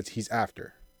that he's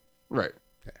after. Right.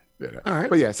 Yeah. All right.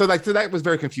 But yeah, so that was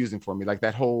very confusing for me. Like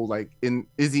that whole, like,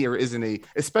 is he or isn't he?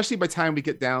 Especially by the time we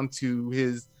get down to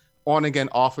his on again,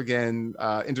 off again,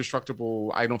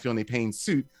 indestructible, I don't feel any pain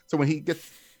suit. So when he gets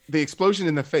the explosion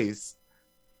in the face,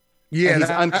 and he's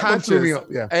unconscious,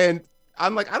 and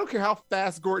I'm like, I don't care how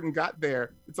fast Gordon got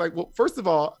there. It's like, well, first of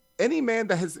all, any man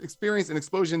that has experienced an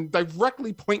explosion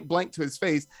directly point blank to his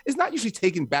face is not usually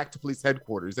taken back to police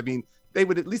headquarters. I mean, they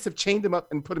would at least have chained him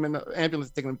up and put him in an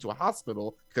ambulance, taken him to a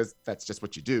hospital, because that's just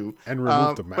what you do. And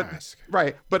remove the mask.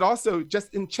 But also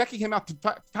just in checking him out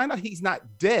to find out he's not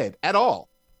dead at all,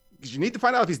 because you need to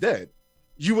find out if he's dead,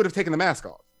 you would have taken the mask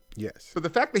off. Yes. But the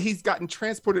fact that he's gotten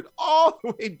transported all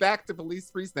the way back to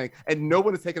police precinct and no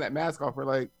one is taking that mask off, we're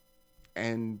like,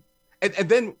 and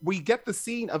then we get the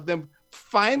scene of them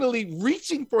finally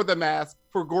reaching for the mask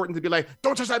for Gordon to be like,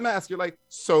 don't touch that mask. You're like,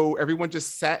 so everyone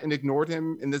just sat and ignored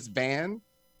him in this van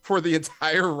for the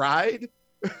entire ride?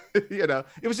 You know,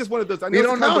 it was just one of those. I know you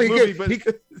don't know.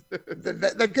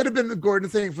 that could have been the Gordon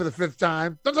thing for the 5th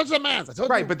time. Don't touch that mask.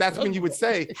 Right, but that's when you would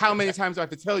say, how many times do I have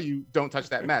to tell you don't touch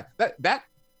that mask? That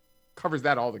covers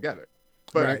that all together.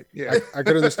 But right. Yeah, I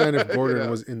could understand if Gordon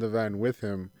was in the van with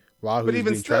him while he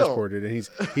was being transported, and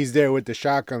he's there with the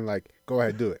shotgun, like, go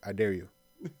ahead, do it. I dare you.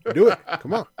 Do it.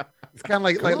 Come on. It's kind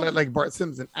of like Bart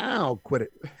Simpson. Ow, quit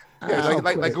it. Yeah,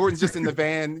 like Gordon's just in the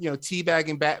van, you know,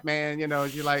 teabagging Batman. You know,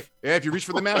 you're like, yeah, if you reach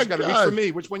for the mask, you got to reach for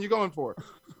me. Which one you going for?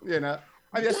 You know,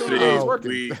 I mean, that's the only way it's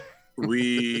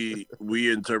working.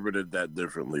 We interpreted that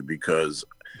differently because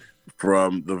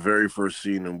from the very first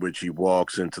scene in which he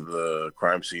walks into the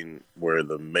crime scene where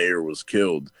the mayor was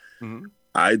killed,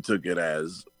 I took it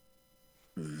as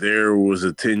there was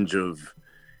a tinge of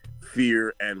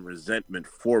fear and resentment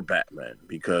for Batman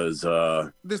because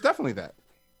there's definitely that.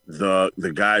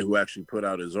 The guy who actually put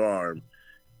out his arm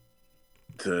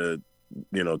to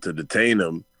detain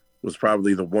him was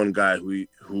probably the one guy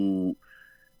who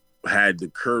had the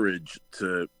courage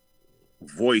to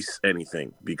voice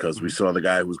anything, because we saw the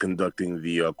guy who was conducting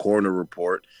the coroner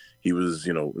report. He was,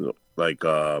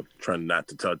 trying not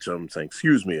to touch him, saying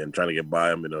 "excuse me" and trying to get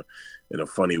by him in a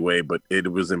funny way. But it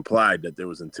was implied that there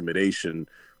was intimidation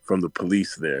from the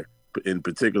police there, in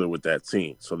particular with that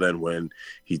scene. So then when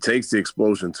he takes the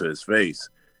explosion to his face,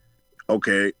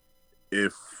 okay,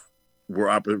 if we're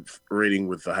operating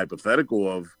with the hypothetical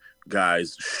of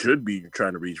guys should be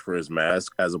trying to reach for his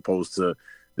mask, as opposed to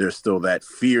there's still that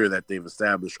fear that they've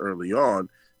established early on,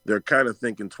 they're kind of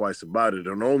thinking twice about it.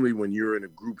 And only when you're in a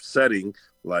group setting,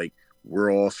 like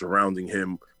we're all surrounding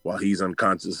him while he's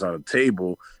unconscious on a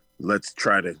table, let's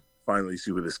try to finally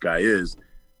see who this guy is,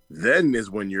 then is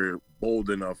when you're bold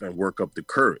enough and work up the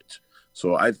courage.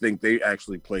 So I think they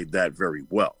actually played that very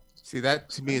well. See, that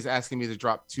to me is asking me to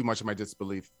drop too much of my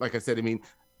disbelief. Like I said, I mean,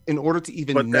 in order to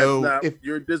even but know if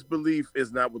your disbelief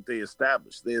is not what they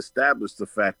established. They established the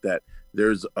fact that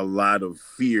there's a lot of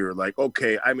fear. Like,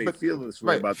 okay, I may feel this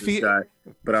way about this guy,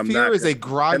 but I'm not. Fear is a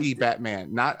groggy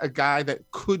Batman, not a guy that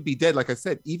could be dead. Like I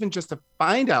said, even just to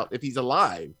find out if he's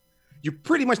alive, you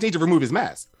pretty much need to remove his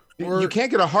mask. You can't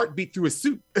get a heartbeat through his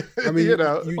suit. I mean, you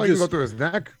can go through his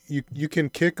neck. You can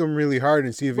kick him really hard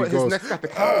and see if he goes. His neck's got the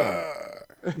cowl.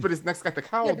 But his neck's got the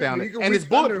cowl down it, and it's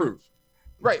bulletproof.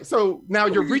 Right. So now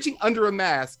you're reaching under a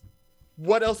mask.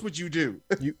 What else would you do?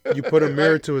 You put a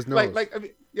mirror to his nose. I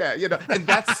mean, yeah, and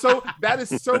that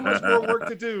is so much more work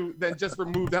to do than just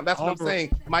remove them. That's what I'm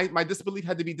saying. My disbelief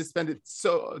had to be suspended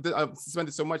so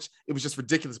much it was just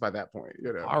ridiculous by that point.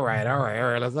 All right.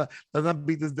 Let's not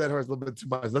beat this dead horse a little bit too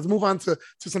much. Let's move on to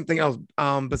something else.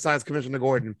 Besides Commissioner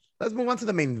Gordon, let's move on to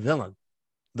the main villain,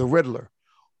 the Riddler.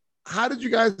 How did you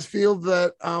guys feel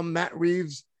that Matt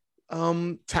Reeves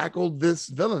tackled this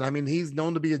villain? I mean, he's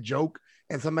known to be a joke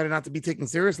and somebody not to be taken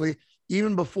seriously,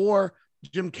 even before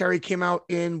Jim Carrey came out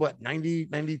in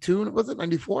 92? Was it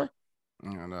 94?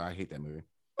 I don't know. I hate that movie.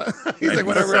 He's like,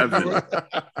 whatever.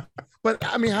 But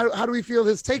I mean, how do we feel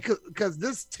his take? Because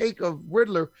this take of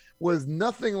Riddler was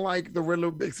nothing like the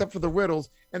Riddler, except for the riddles,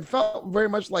 and felt very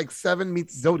much like Seven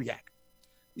meets Zodiac.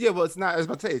 Yeah, well, it's not. I was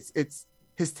about to say it's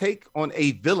his take on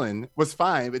a villain was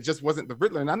fine. It just wasn't the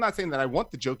Riddler. And I'm not saying that I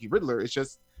want the jokey Riddler. It's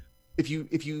just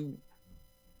the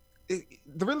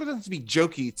Riddler doesn't have to be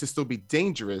jokey to still be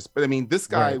dangerous. But I mean, this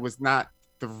guy was not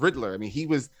the Riddler. I mean, he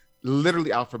was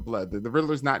literally out for blood. The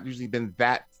Riddler's not usually been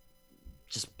that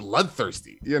just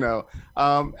bloodthirsty,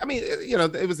 I mean,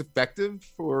 it was effective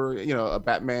for, a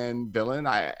Batman villain.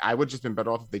 I would just been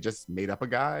better off if they just made up a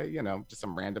guy, just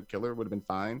some random killer would have been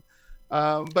fine.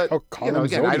 But again,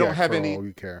 Zodiac, I don't have any.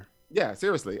 You care. Yeah,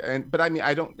 seriously. But I mean,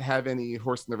 I don't have any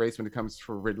horse in the race when it comes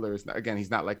for Riddler. Again,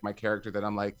 he's not like my character that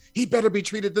I'm like, he better be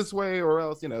treated this way or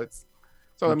else, it's.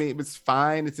 So I mean, it was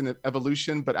fine. It's an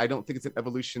evolution, but I don't think it's an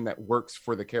evolution that works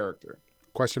for the character.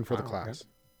 Question for the class. Okay.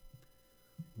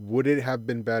 Would it have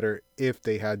been better if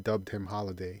they had dubbed him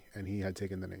Holiday and he had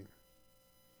taken the name?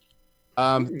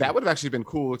 That would have actually been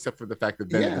cool, except for the fact that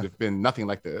then it would have been nothing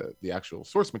like the actual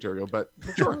source material, but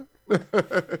sure.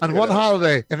 On one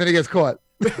holiday, and then he gets caught.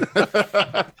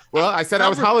 Well, I said I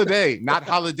was Holiday, not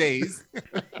Holidays.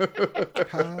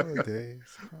 Holidays.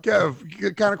 Kev,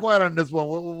 you're kind of quiet on this one.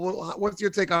 What's your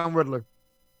take on Riddler?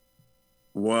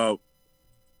 Well,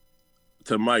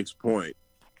 to Mike's point,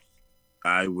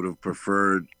 I would have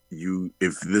preferred you,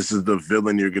 if this is the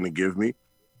villain you're going to give me,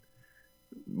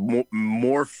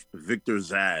 morph Victor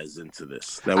Zsasz into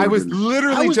this. I was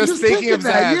literally just thinking of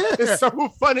that. Yeah. It's so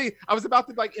funny. I was about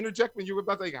to like interject when you were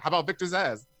about to how about Victor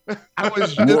Zsasz? I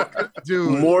was dude.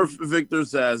 Morph Victor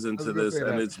Zsasz into gonna this, say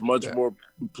and that. it's much more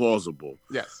plausible.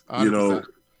 Yes, 100%. You know,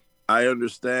 I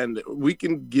understand that we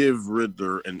can give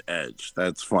Riddler an edge.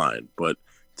 That's fine, but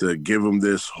to give him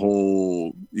this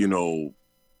whole, you know,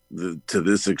 to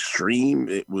this extreme,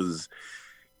 it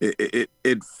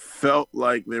felt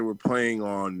like they were playing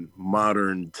on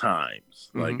modern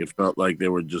times. Like it felt like they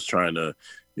were just trying to,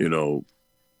 you know,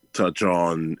 touch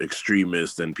on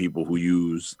extremists and people who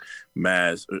use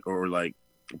mass, or like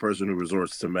a person who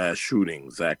resorts to mass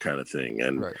shootings, that kind of thing.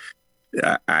 And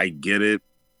I get it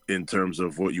in terms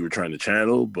of what you were trying to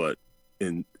channel, but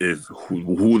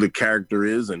who the character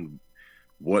is and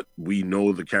what we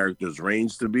know the character's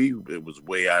range to be, it was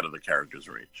way out of the character's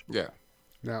range. Yeah.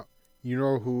 Now, you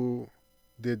know who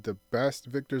did the best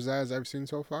Victor Zsasz I've seen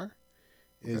so far?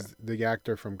 Is the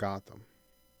actor from Gotham.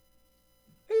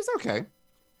 He was okay.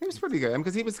 He was pretty good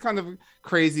because he was kind of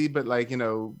crazy, but like, you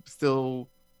know, still,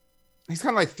 he's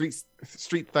kind of like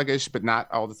street thuggish, but not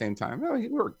all at the same time. No, he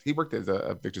worked as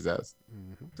a Victor Zsasz.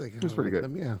 He was pretty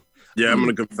good. Yeah, I'm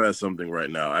gonna confess something right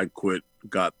now. I quit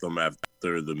Gotham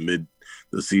after the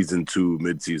season 2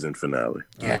 mid-season finale.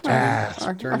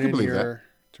 Turn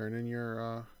in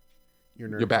your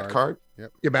nerd your back card.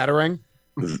 Yep. Your batarang.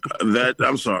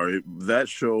 I'm sorry. That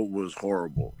show was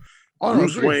horrible. Oh,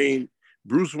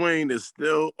 Bruce Wayne is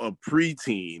still a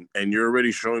preteen, and you're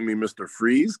already showing me Mr.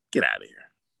 Freeze. Get out of here.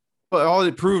 But all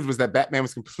it proved was that Batman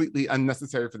was completely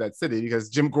unnecessary for that city because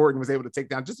Jim Gordon was able to take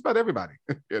down just about everybody.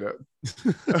 You know.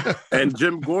 And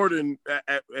Jim Gordon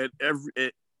at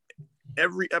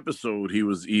every episode, he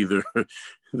was either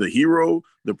the hero,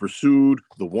 the pursued,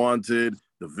 the wanted,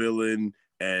 the villain,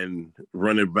 and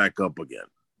run it back up again.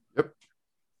 Yep.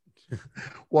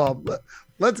 Well,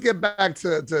 let's get back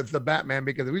to the Batman,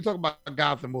 because if we talk about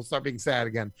Gotham, we'll start being sad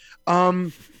again.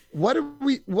 What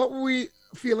were we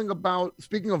feeling about,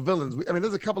 speaking of villains? I mean,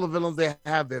 there's a couple of villains they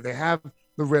have there. They have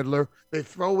the Riddler. They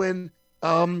throw in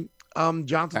John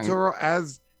Turturro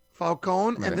as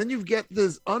Falcone, and then you get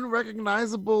this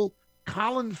unrecognizable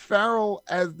Colin Farrell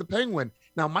as the Penguin.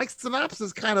 Now, Mike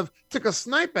Synopsis kind of took a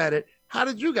snipe at it. How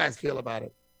did you guys feel about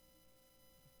it?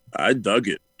 I dug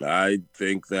it. I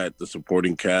think that the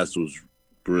supporting cast was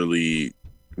really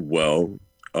well.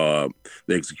 They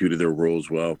executed their roles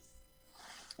well.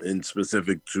 In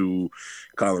specific to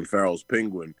Colin Farrell's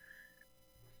Penguin,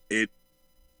 it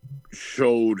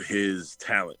showed his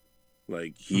talent.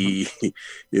 Like he,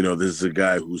 you know, this is a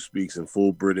guy who speaks in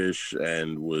full British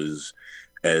and was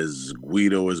as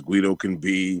Guido can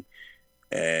be.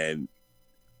 And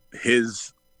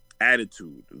his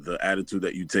attitude, the attitude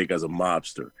that you take as a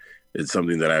mobster, is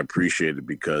something that I appreciated,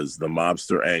 because the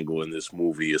mobster angle in this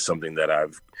movie is something that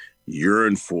I've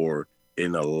yearned for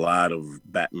in a lot of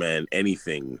Batman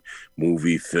anything,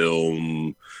 movie,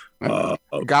 film.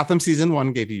 Gotham season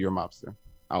 1 gave you your mobster.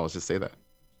 I'll just say that.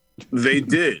 They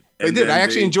did. They did. I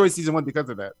actually enjoyed season 1 because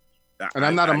of that. And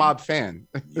I'm not a mob fan.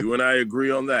 You and I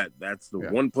agree on that. That's the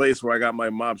one place where I got my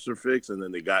mobster fix, and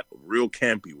then they got real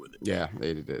campy with it. Yeah,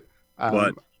 they did.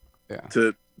 But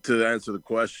to answer the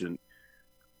question,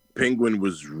 Penguin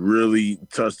was really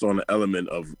touched on the element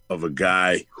of a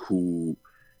guy who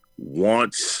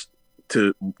wants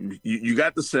to. You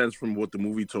got the sense from what the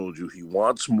movie told you. He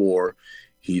wants more.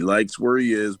 He likes where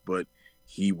he is, but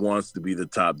he wants to be the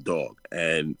top dog.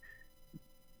 And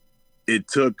it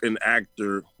took an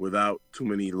actor without too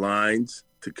many lines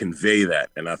to convey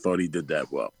that, and I thought he did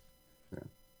that well.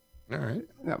 All right.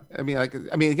 Yeah, I mean,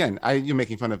 again, you're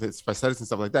making fun of his prosthetics and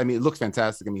stuff like that. I mean, it looks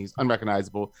fantastic. I mean, he's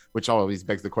unrecognizable, which always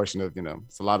begs the question of, you know,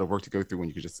 it's a lot of work to go through when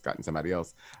you could just gotten somebody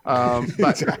else.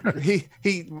 But he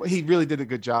really did a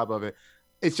good job of it.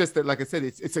 It's just that, like I said,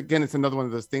 it's another one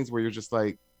of those things where you're just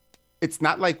like, it's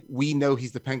not like we know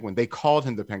he's the Penguin. They called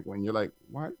him the Penguin. You're like,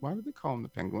 why would they call him the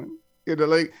Penguin? You know,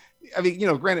 like, I mean, you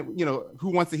know, granted, you know,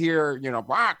 who wants to hear, you know,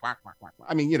 whack, whack, whack, whack.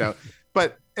 I mean, you know,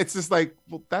 but it's just like,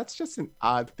 well, that's just an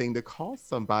odd thing to call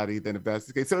somebody then, if that's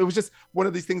the case. So it was just one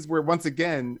of these things where, once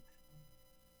again,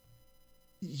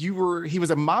 he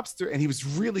was a mobster and he was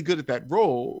really good at that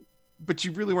role, but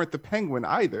you really weren't the Penguin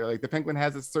either. Like, the Penguin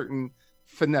has a certain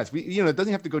finesse. It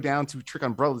doesn't have to go down to trick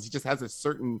umbrellas. He just has a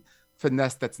certain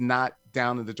finesse that's not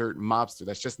down in the dirt mobster.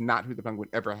 That's just not who the Penguin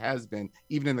ever has been.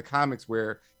 Even in the comics,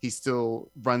 where he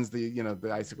still runs the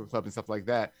Icicle Club and stuff like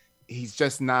that,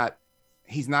 he's not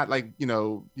like,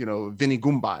 Vinny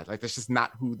Goomba. Like, that's just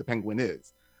not who the Penguin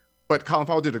is. But Colin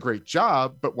Farrell did a great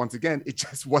job. But once again, it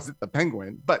just wasn't the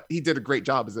Penguin. But he did a great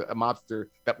job as a mobster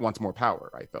that wants more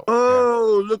power, I felt.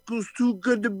 Oh, look who's too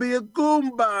good to be a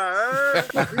Goomba.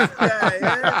 Huh? This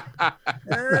guy,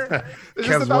 huh? It's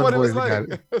Kev's just about what it was one voice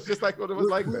like. It's just like what it was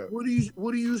like, though. What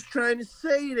are you trying to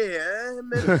say there, huh?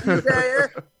 MFG guy,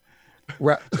 huh?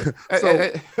 Right.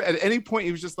 So At any point,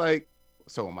 he was just like,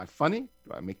 "So am I funny?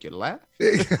 Do I make you laugh?"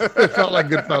 it felt like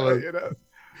Goodfellas. You know?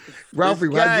 Ralphie,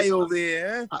 This guy over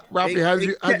here, huh? Ralphie, how'd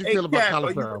you feel about Cap, Colin are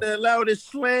you Farrell? gonna allow this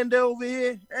slander over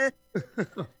here? Huh?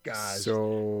 Gosh.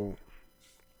 So,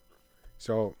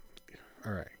 all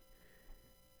right.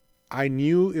 I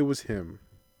knew it was him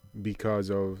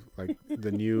because of like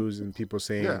the news and people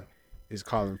saying Yeah. it's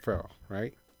Colin Farrell,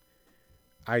 right?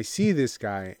 I see this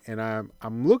guy and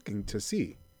I'm looking to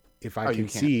see if I Oh, you can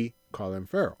can't. see Colin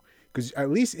Farrell, because at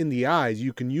least in the eyes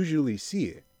you can usually see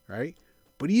it, right?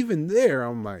 But even there,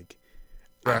 I'm like,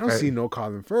 I don't Right. see no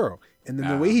Colin Farrell. And then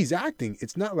the way he's acting,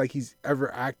 it's not like he's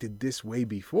ever acted this way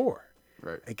before.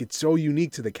 Right. Like, it's so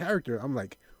unique to the character. I'm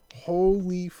like,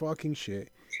 holy fucking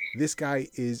shit. This guy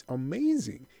is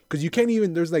amazing. Because you can't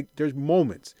even, there's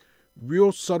moments,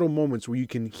 real subtle moments where you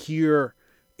can hear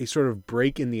a sort of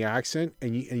break in the accent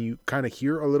and you kind of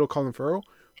hear a little Colin Farrell,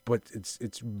 but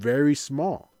it's very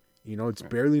small. You know, it's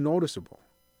barely noticeable.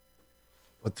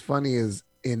 What's funny is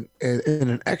in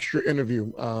an extra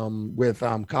interview with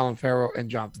Colin Farrell and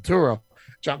John Turturro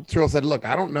said, "Look,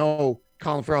 I don't know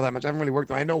Colin Farrell that much. I haven't really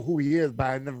worked with him. I know who he is, but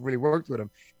I never really worked with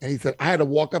him." And he said, "I had to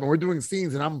walk up and we're doing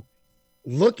scenes and I'm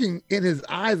looking in his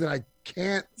eyes and I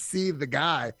can't see the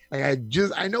guy. Like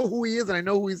I know who he is and I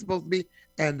know who he's supposed to be,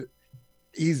 and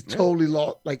he's totally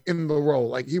lost, like in the role.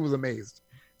 Like he was amazed."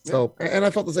 So, and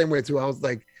I felt the same way too. I was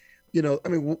like, you know, I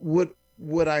mean,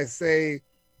 would I say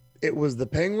it was the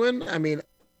Penguin? I mean,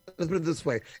 let's put it this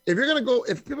way: if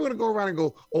people are gonna go around and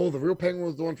go, "Oh, the real Penguin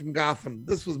was the one from Gotham,"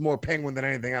 this was more Penguin than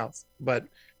anything else. But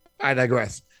I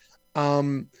digress.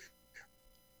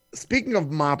 Speaking of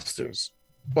mobsters,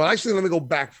 well, actually, let me go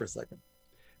back for a second,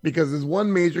 because there's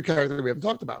one major character we haven't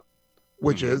talked about,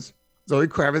 which is Zoe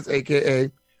Kravitz, aka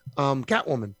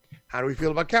Catwoman. How do we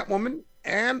feel about Catwoman?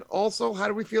 And also, how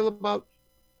do we feel about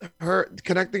her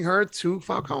connecting her to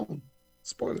Falcone?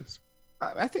 Spoilers.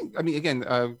 I think, I mean, again,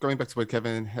 going back to what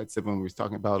Kevin had said when we were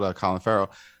talking about Colin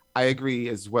Farrell, I agree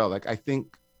as well. Like, I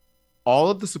think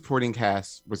all of the supporting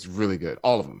cast was really good.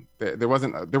 All of them. There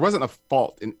wasn't a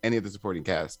fault in any of the supporting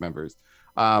cast members.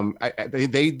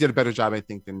 They did a better job, I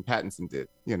think, than Pattinson did,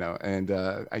 you know, and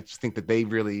I just think that they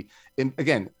really,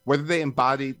 again, whether they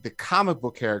embodied the comic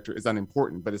book character is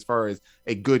unimportant, but as far as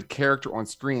a good character on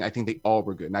screen, I think they all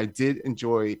were good. And I did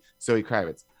enjoy Zoe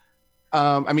Kravitz.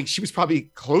 I mean, she was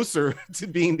probably closer to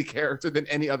being the character than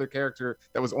any other character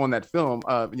that was on that film,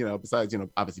 you know, besides, you know,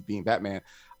 obviously being Batman.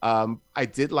 I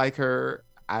did like her.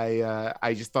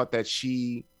 I just thought that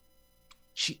she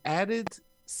added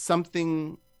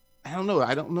something. I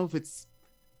don't know if it's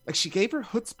like she gave her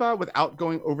chutzpah without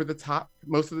going over the top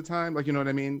most of the time. Like, you know what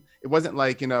I mean? It wasn't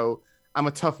like, you know, I'm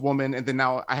a tough woman and then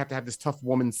now I have to have this tough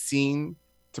woman scene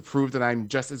to prove that I'm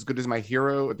just as good as my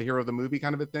hero, the hero of the movie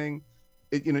kind of a thing.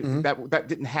 It, you know, that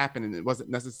didn't happen and it wasn't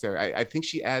necessary. I think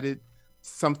she added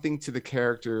something to the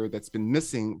character that's been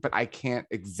missing, but I can't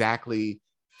exactly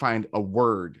find a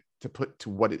word to put to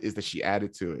what it is that she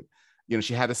added to it. You know,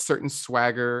 she had a certain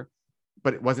swagger,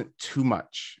 but it wasn't too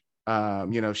much.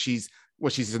 You know, she's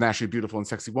a naturally beautiful and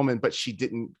sexy woman, but she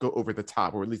didn't go over the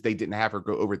top, or at least they didn't have her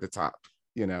go over the top,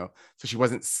 you know, so she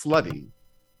wasn't slutty,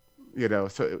 you know,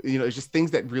 so, you know, it's just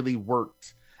things that really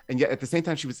worked. And yet at the same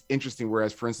time, she was interesting.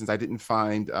 Whereas, for instance, I didn't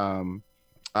find,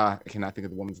 I cannot think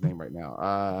of the woman's name right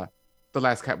now. The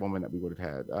last Catwoman that we would have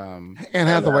had. Anne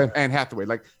Hathaway. Anne Hathaway.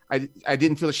 Like, I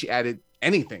didn't feel that she added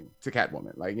anything to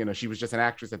Catwoman. Like, you know, she was just an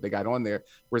actress that they got on there.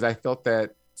 Whereas I felt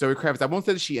that Zoe Kravitz, I won't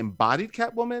say that she embodied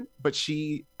Catwoman, but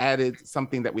she added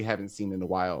something that we haven't seen in a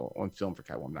while on film for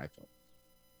Catwoman, I thought.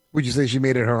 Would you say she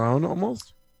made it her own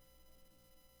almost?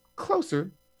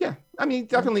 Closer. Yeah. I mean,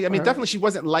 definitely. Definitely she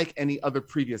wasn't like any other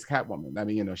previous Catwoman. I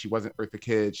mean, you know, she wasn't Eartha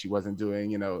Kitt. She wasn't doing,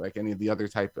 you know, like any of the other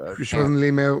type of. She wasn't Lee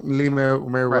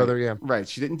Meriwether, yeah. Right.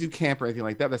 She didn't do camp or anything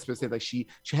like that. That's supposed to say like she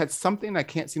had something. I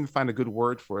can't seem to find a good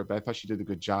word for it, but I thought she did a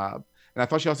good job. And I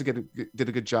thought she also did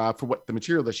a good job for what the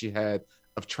material that she had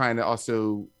of trying to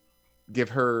also give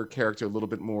her character a little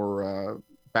bit more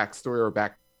backstory or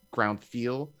background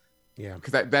feel. Yeah.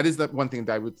 Because that is the one thing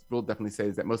that I will definitely say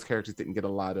is that most characters didn't get a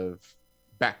lot of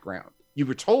background. You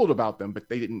were told about them, but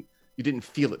you didn't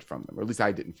feel it from them, or at least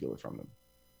I didn't feel it from them.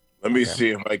 Let me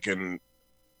see if I can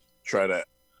try to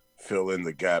fill in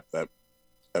the gap that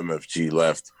MFG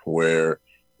left, where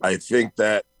I think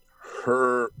that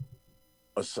her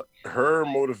her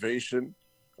motivation,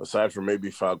 aside from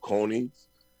maybe Falcone's,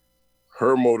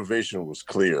 her motivation was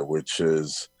clear, which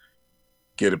is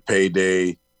get a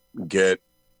payday,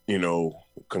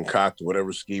 concoct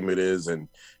whatever scheme it is and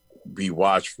be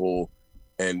watchful.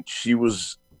 And she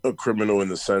was a criminal in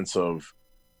the sense of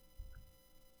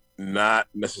not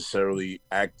necessarily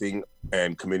acting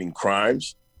and committing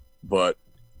crimes, but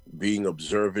being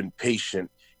observant, patient,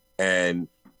 and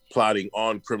plotting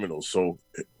on criminals. So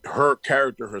her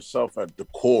character herself at the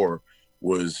core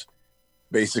was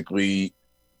basically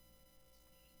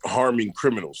harming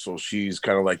criminals. So she's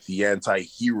kind of like the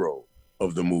anti-hero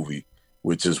of the movie,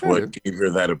 which is what gave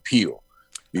her that appeal.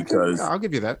 Because I'll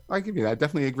give you that. I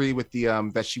definitely agree with the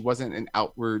that she wasn't an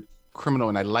outward criminal,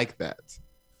 and I like that.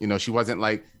 She wasn't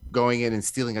like going in and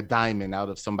stealing a diamond out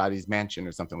of somebody's mansion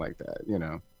or something like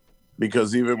that.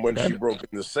 Because even when she broke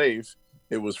in the safe,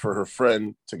 it was for her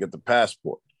friend to get the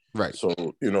passport. Right. So,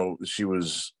 she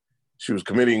was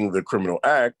committing the criminal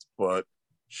act, but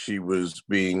it was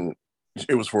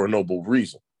for a noble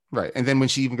reason. Right. And then when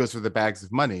she even goes for the bags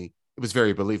of money, it was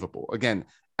very believable. Again,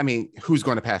 I mean, who's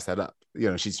going to pass that up?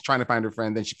 She's trying to find her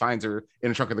friend, then she finds her in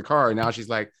the trunk of the car, and now she's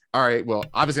like, all right, well,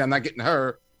 obviously I'm not getting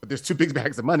her, but there's 2 big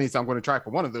bags of money, so I'm going to try for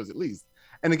one of those at least.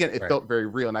 And again, it felt very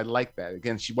real, and I like that.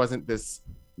 Again, she wasn't this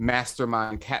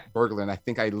mastermind cat burglar, and I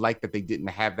think I like that they didn't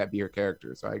have that be her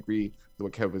character. So I agree with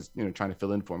what Kev was trying to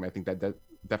fill in for me. I think that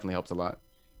definitely helps a lot.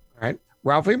 All right,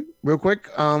 Ralphie, real quick,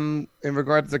 in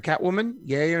regards to Catwoman,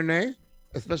 yay or nay?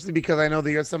 Especially because I know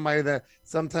that you're somebody that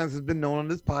sometimes has been known on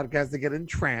this podcast to get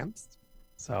entranced.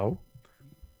 So,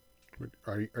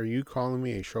 are you calling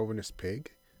me a chauvinist pig?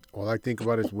 All I think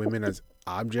about is women as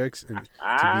objects and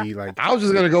to be like. I was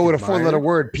just gonna go with a 4-letter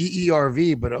word,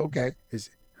 PERV, but okay. Is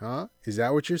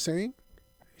that what you're saying?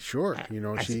 Sure.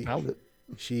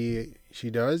 She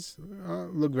does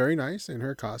look very nice in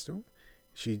her costume.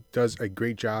 She does a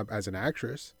great job as an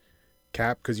actress.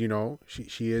 Cap, because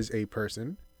she is a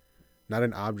person, not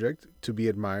an object to be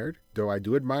admired. Though I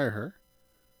do admire her.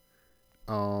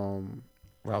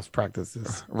 Ralph's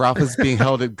practices. Ralph is being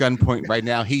held at gunpoint right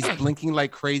now. He's blinking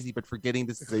like crazy, but forgetting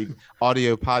this is a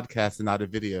audio podcast and not a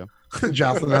video.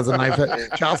 Jocelyn has a knife.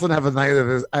 Jocelyn have a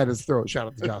knife at his throat. Shout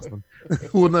out to Jocelyn.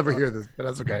 We'll never hear this, but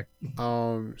that's okay.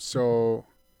 So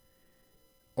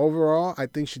overall, I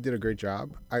think she did a great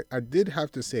job. I did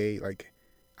have to say, like,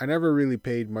 I never really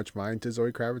paid much mind to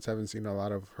Zoe Kravitz. Haven't seen a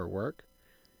lot of her work,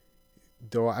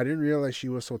 though. I didn't realize she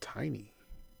was so tiny.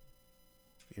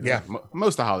 Yeah,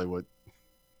 most of Hollywood.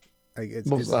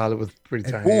 Most of Hollywood's pretty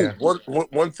tiny. Yeah.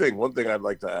 One thing I'd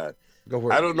like to add. Go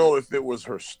for it. I don't know if it was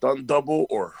her stunt double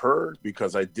or her,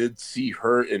 because I did see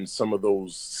her in some of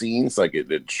those scenes, like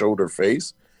it showed her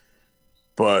face.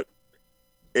 But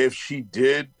if she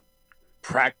did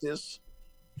practice,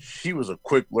 she was a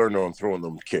quick learner on throwing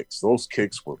them kicks. Those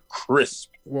kicks were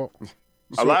crisp. Well,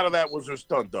 a lot of that was her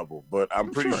stunt double, but I'm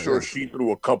pretty sure she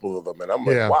threw a couple of them, and I'm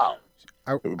like, wow,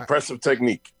 impressive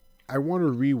technique. I want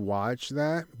to rewatch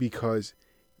that because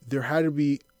there had to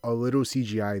be a little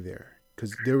CGI there,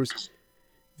 because there was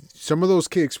some of those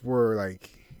kicks were like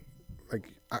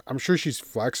I'm sure she's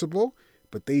flexible,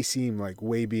 but they seem like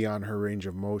way beyond her range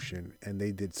of motion, and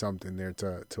they did something there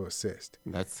to assist.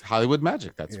 That's Hollywood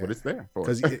magic. That's what it's there for.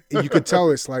 Because you could tell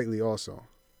it slightly also,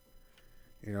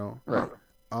 Right.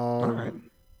 Right.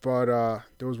 But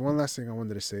there was one last thing I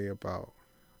wanted to say about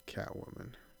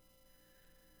Catwoman.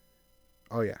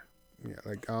 Oh yeah,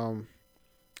 like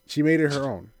she made it her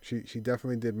own. She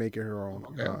definitely did make it her own.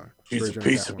 Okay. She's a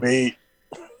piece of meat.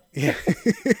 Yeah.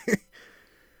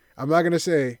 I'm not gonna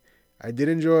say I did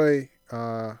enjoy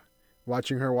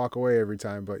watching her walk away every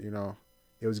time, but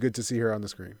it was good to see her on the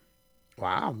screen.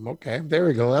 Wow. Okay. There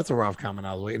we go. That's a Ralph comment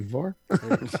I was waiting for.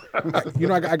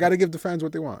 I got to give the fans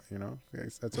what they want.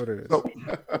 That's what it is.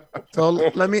 So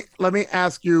let me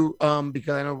ask you,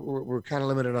 because I know we're kind of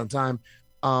limited on time.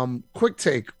 Quick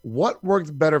take. What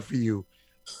worked better for you?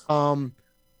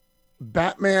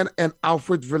 Batman and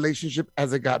Alfred's relationship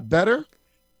as it got better,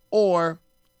 or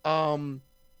John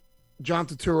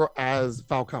Turturro as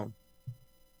Falcone?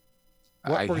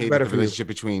 I hate the relationship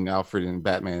between Alfred and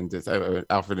Batman.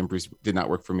 Alfred and Bruce did not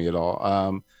work for me at all.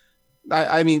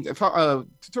 I mean,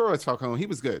 Turturro as Falcone, he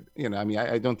was good.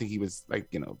 I don't think he was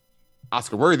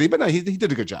Oscar worthy, but no, he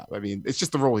did a good job. I mean, it's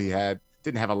just the role he had.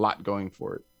 Didn't have a lot going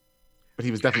for it, but he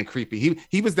was definitely creepy.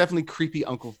 He was definitely creepy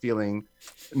uncle feeling,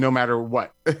 no matter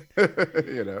what. I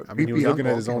mean, he was looking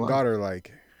at his own daughter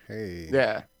like, hey.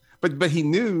 Yeah, but he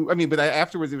knew. I mean, but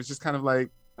afterwards, it was just kind of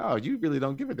like, oh, you really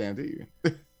don't give a damn, do you?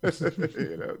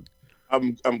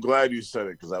 I'm glad you said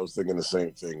it, because I was thinking the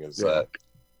same thing. Is that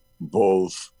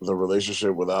both the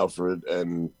relationship with Alfred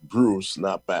and Bruce,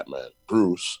 not Batman,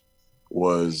 Bruce,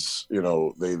 was,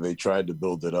 they tried to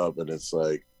build it up, and it's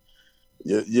like,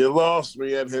 you lost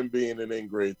me at him being an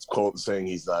ingrate, saying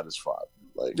he's not his father.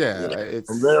 Like, it's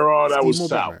from there on, I was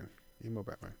sour. Emo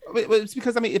Batman. But it's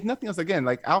because, if nothing else, again,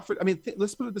 like Alfred,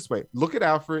 let's put it this way. Look at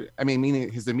Alfred,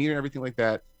 meaning his demeanor and everything like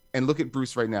that, and look at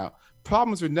Bruce right now.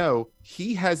 Problems or no,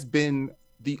 he has been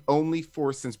the only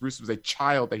force since Bruce was a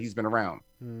child that he's been around.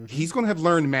 Mm-hmm. He's going to have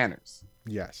learned manners.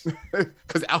 Yes.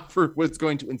 Because Alfred was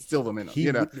going to instill them in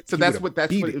him, So that's what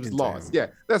it was lost. Yeah,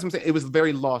 that's what I'm saying. It was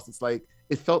very lost. It's like,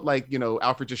 it felt like,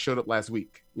 Alfred just showed up last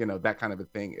week, that kind of a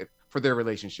thing for their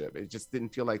relationship. It just didn't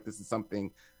feel like this is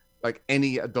something like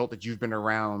any adult that you've been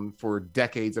around for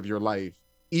decades of your life.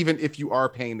 Even if you are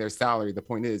paying their salary, the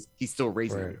point is he's still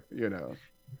raising you,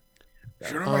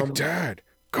 You're my dad.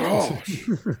 Gosh.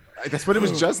 That's what it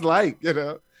was just like,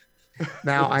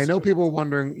 Now, I know people are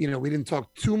wondering, we didn't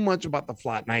talk too much about the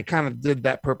plot, and I kind of did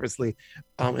that purposely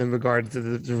in regard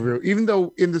to the review. Even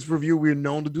though in this review we're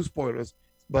known to do spoilers,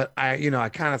 but I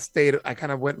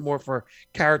kind of went more for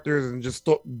characters and just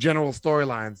general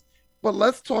storylines. But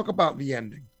let's talk about the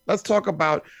ending. Let's talk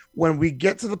about when we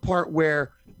get to the part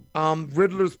where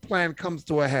Riddler's plan comes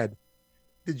to a head.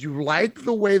 Did you like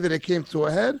the way that it came to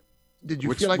a head? Did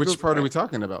you feel like which part are we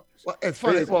talking about? Well, it's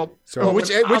funny. Which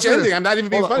ending? I'm not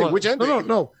even being funny. Which ending?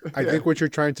 No. I think what you're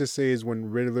trying to say is when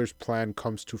Riddler's plan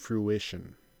comes to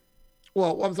fruition.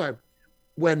 Well, I'm sorry.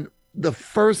 When the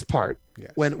first part,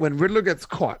 when Riddler gets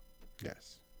caught.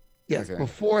 Yes. Okay.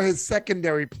 Before his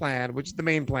secondary plan, which is the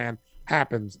main plan,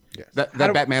 happens. Yes.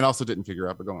 That Batman also didn't figure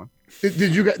out. But go on.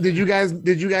 Did you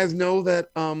guys know that?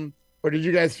 Or did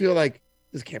you guys feel like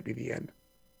this can't be the end?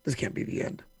 This can't be the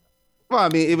end. Well,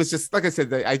 it was just like I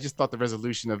said. I just thought the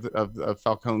resolution of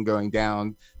Falcone going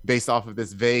down based off of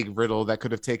this vague riddle that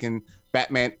could have taken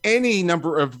Batman any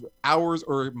number of hours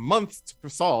or months to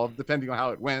solve, depending on how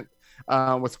it went,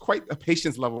 was quite a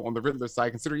patience level on the Riddler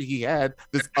side, considering he had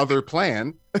this other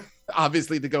plan,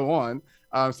 obviously, to go on.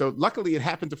 So luckily, it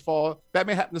happened to fall.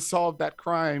 Batman happened to solve that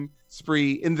crime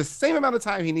spree in the same amount of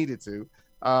time he needed to.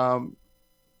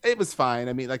 It was fine.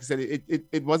 Like I said,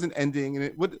 it wasn't ending, and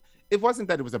it wasn't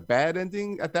that it was a bad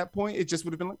ending at that point. It just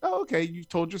would have been like, oh, okay, you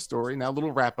told your story. Now a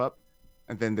little wrap up.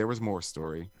 And then there was more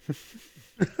story.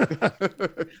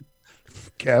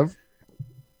 Kev?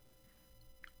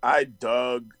 I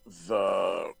dug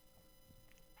the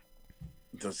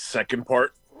second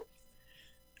part.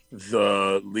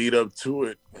 The lead up to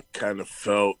it kind of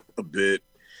felt a bit,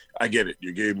 I get it.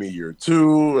 You gave me year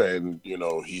 2 and,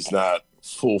 he's not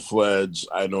full-fledged.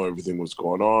 I know everything was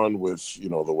going on with,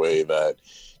 the way that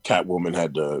Catwoman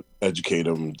had to educate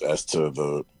him as to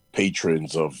the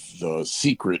patrons of the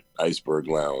secret Iceberg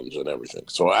Lounge and everything.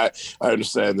 So I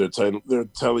understand they're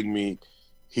telling me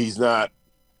he's not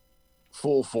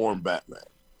full form Batman.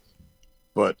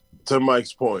 But to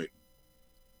Mike's point,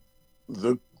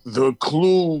 the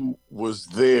clue was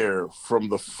there from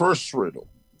the first riddle.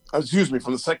 From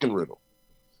the second riddle.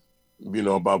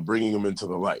 About bringing him into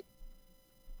the light.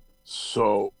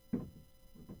 So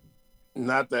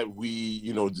not that we,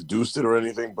 deduced it or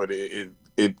anything, but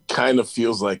it kind of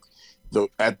feels like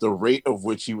at the rate of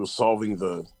which he was solving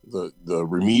the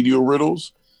remedial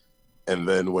riddles, and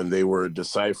then when they were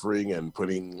deciphering and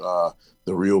putting the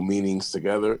real meanings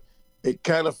together, it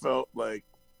kind of felt like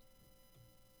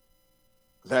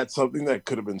that's something that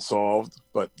could have been solved,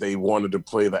 but they wanted to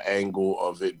play the angle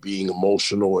of it being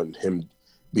emotional and him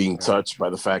being touched by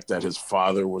the fact that his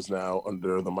father was now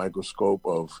under the microscope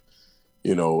of,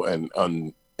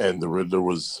 and the Riddler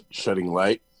was shedding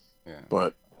light. Yeah.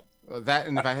 But that,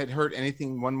 and if I had heard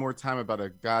anything one more time about a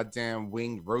goddamn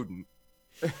winged rodent,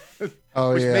 which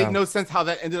made no sense how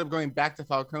that ended up going back to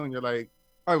Falcone. You're like,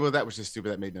 oh, well, that was just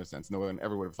stupid. That made no sense. No one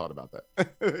ever would have thought about that.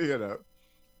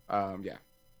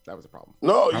 That was a problem.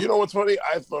 No, you know what's funny?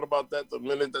 I thought about that the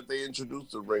minute that they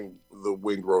introduced the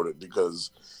winged rodent, because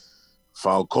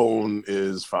Falcone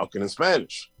is Falcon in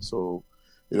Spanish. So,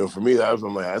 for me, I'm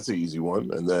like, that's an easy one.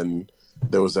 And then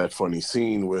there was that funny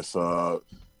scene with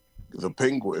the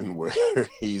Penguin where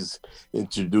he's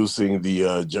introducing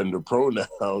the gender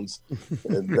pronouns,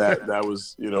 and that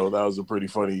was a pretty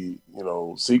funny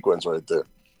sequence right there.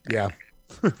 Yeah.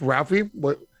 Ralphie,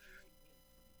 what's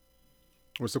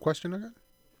the question again?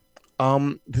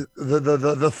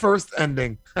 The first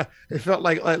ending, it felt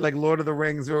like Lord of the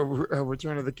Rings or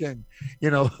Return of the King.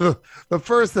 The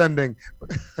first ending.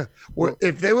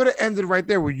 If they would have ended right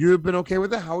there, would you have been okay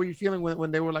with it? How were you feeling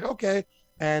when they were like, okay,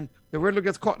 and the Riddler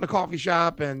gets caught in a coffee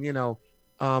shop, and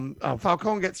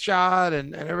Falcone gets shot,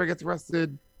 and everyone gets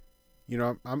arrested?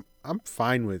 I'm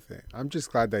fine with it. I'm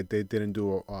just glad that they didn't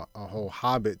do a whole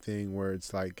Hobbit thing where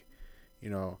it's like,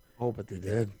 Oh, but they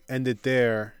did. end it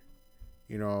there,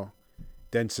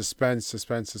 then suspense,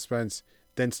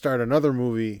 then start another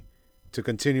movie to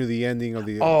continue the ending of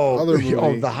the other movie.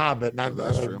 Oh, The Hobbit. Not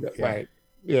That's true. Right.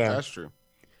 Yeah, That's true.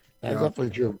 that's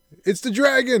definitely true. It's the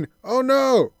dragon. Oh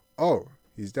no. Oh,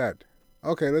 he's dead.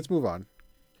 Okay, let's move on.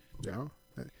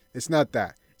 It's not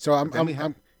that. So I'm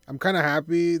kind of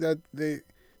happy that they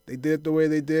did it the way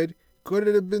they did. Could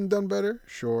it have been done better?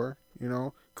 Sure.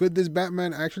 Could this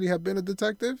Batman actually have been a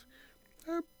detective?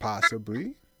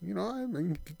 Possibly. I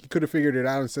mean, he could have figured it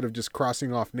out instead of just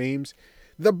crossing off names.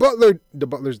 The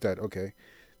butler's dead. Okay.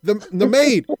 The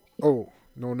maid. Oh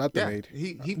no, not the maid.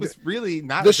 He was really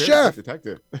not the a very chef. good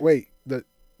detective. Wait, the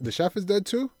chef is dead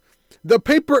too. The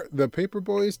paper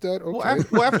boy is dead. Okay.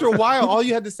 Well, after a while, all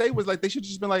you had to say was like they should have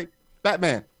just been like,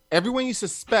 Batman, everyone you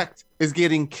suspect is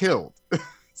getting killed.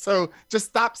 So just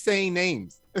stop saying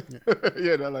names.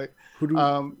 Like who do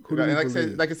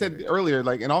like I said earlier,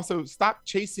 like, and also stop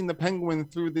chasing the Penguin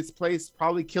through this place,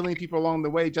 probably killing people along the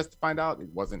way just to find out it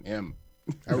wasn't him.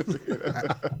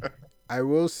 I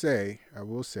will say,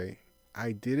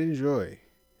 I did enjoy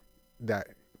that,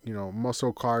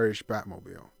 muscle car-ish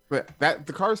Batmobile. But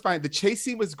the car was fine. The chase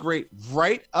scene was great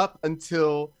right up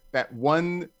until that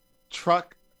one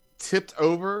truck tipped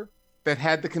over that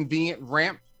had the convenient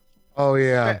ramp. Oh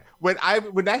yeah. When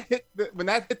that hit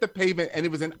the pavement and it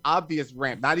was an obvious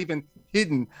ramp, not even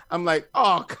hidden, I'm like,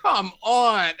 oh come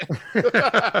on.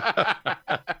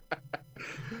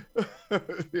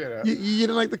 You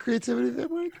didn't like the creativity there,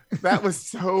 Mike? That was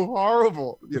so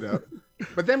horrible,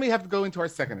 But then we have to go into our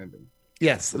second ending.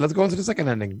 Yes, let's go into the second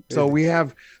ending. So we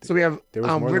have There was more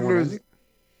than one Riddler's.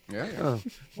 ending? Yeah.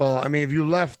 Well, I mean, if you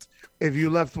left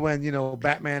when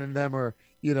Batman and them are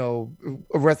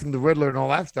arresting the Riddler and all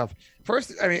that stuff.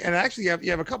 First, I mean, and actually you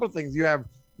have a couple of things. You have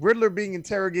Riddler being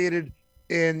interrogated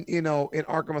in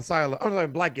Arkham Asylum. Oh no,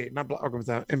 in Blackgate, not Arkham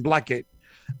Asylum, in Blackgate,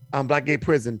 Blackgate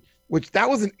Prison. Which that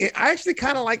was I actually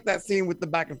kind of like that scene with the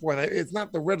back and forth. It's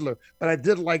not the Riddler, but I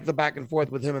did like the back and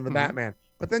forth with him and the Batman.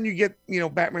 But then you get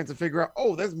Batman to figure out,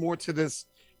 oh, there's more to this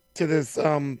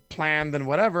plan than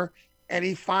whatever, and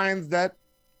he finds that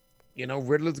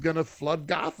Riddler's gonna flood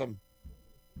Gotham.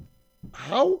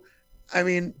 How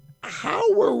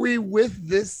were we with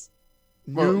this?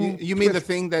 Well, you mean the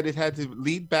thing that it had to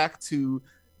lead back to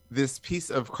this piece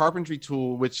of carpentry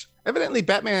tool, which evidently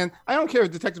Batman, I don't care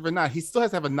if detective or not, he still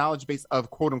has to have a knowledge base of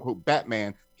quote unquote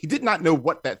Batman. He did not know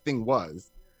what that thing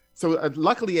was. So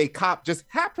luckily a cop just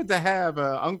happened to have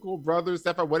an uncle, brother,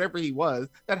 stepfather, whatever he was,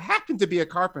 that happened to be a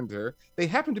carpenter. They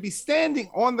happened to be standing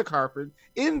on the carpet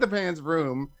in the man's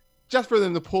room just for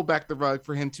them to pull back the rug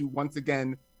for him to once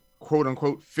again, quote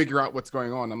unquote, figure out what's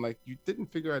going on. I'm like, you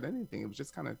didn't figure out anything. It was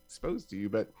just kind of exposed to you.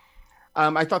 But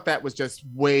I thought that was just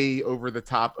way over the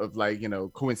top of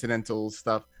coincidental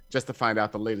stuff just to find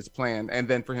out the latest plan. And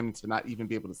then for him to not even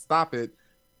be able to stop it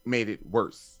made it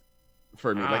worse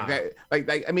for me. I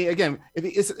mean, again,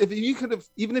 if you could have,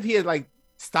 even if he had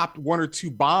stopped one or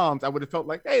two bombs, I would have felt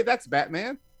like, hey, that's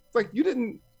Batman. It's like,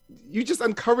 you just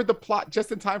uncovered the plot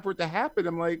just in time for it to happen.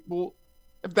 I'm like, well,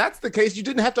 if that's the case, you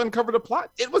didn't have to uncover the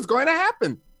plot. It was going to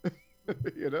happen.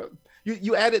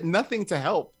 You added nothing to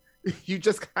help. You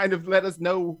just kind of let us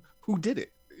know who did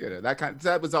it.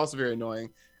 That was also very annoying.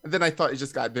 And then I thought it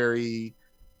just got very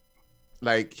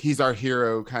he's our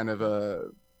hero kind of a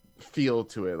feel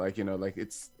to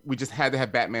it. We just had to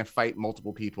have Batman fight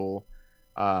multiple people.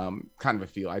 Kind of a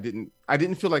feel. I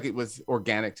didn't feel like it was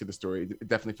organic to the story. It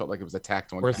definitely felt like it was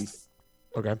attacked on piece.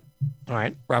 Okay. All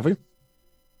right. Ralphie?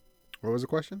 What was the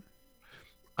question?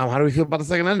 How do we feel about the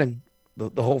second ending?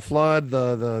 The whole flood,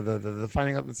 the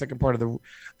finding out the second part of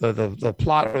the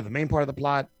plot, or the main part of the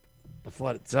plot, the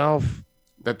flood itself.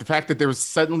 That the fact that there was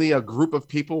suddenly a group of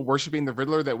people worshiping the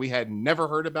Riddler that we had never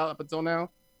heard about up until now.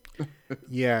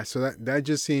 Yeah, so that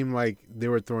just seemed like they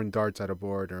were throwing darts at a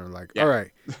board and all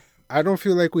right, I don't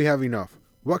feel like we have enough.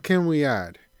 What can we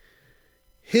add?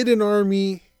 Hidden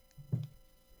army,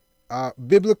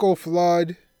 biblical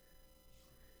flood,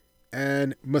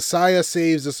 and Messiah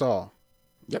saves us all.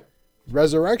 Yep.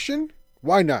 Resurrection?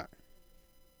 Why not?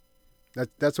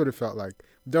 That's what it felt like.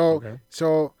 Though, okay.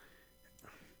 So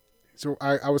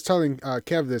I was telling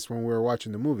Kev this when we were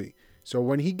watching the movie. So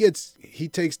when he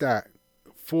takes that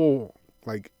full,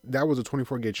 that was a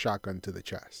 24 gauge shotgun to the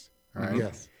chest. All right.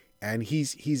 Yes. And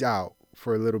he's out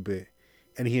for a little bit,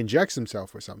 and he injects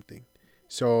himself with something.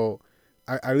 So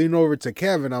I lean over to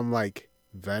Kev and I'm like,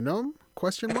 Venom?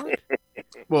 Question mark?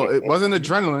 Well, it wasn't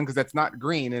adrenaline because that's not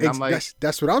green, and I'm like,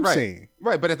 that's what I'm right, saying.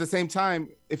 right. But at the same time,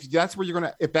 if that's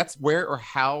where or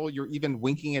how you're even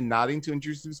winking and nodding to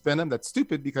introduce Venom, that's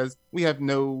stupid because we have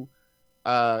no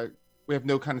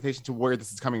connotation to where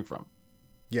this is coming from.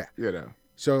 Yeah, you know.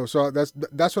 So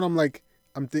that's what I'm like.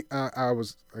 I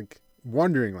was like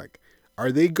wondering, like,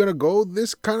 are they gonna go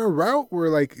this kind of route where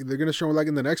like they're gonna show like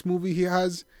in the next movie he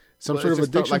has some sort of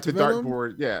addiction like to the Venom?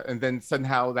 dartboard, yeah, and then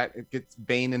somehow that it gets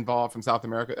Bane involved from South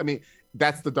America. I mean,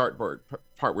 that's the dartboard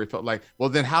part where it felt like, well,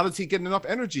 then how does he get enough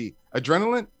energy?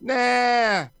 Adrenaline?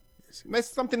 Nah, that's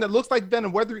something that looks like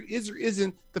Venom, whether it is or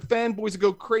isn't. The fanboys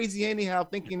go crazy anyhow,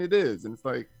 thinking it is, and it's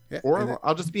like, Yeah, or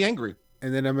I'll just be angry.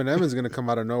 And then Eminem is gonna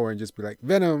come out of nowhere and just be like,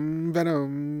 Venom,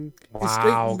 Venom, it's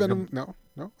Wow. straight Venom.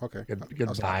 No, okay.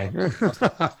 Goodbye.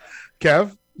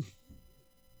 Kev?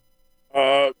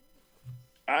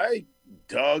 I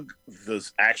dug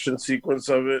this action sequence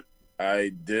of it.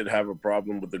 I did have a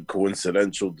problem with the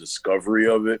coincidental discovery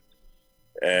of it.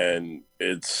 And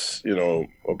it's,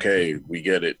 okay, we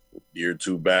get it. Year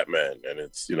 2 Batman. And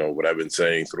it's, what I've been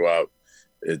saying throughout.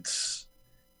 It's,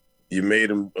 you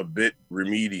made him a bit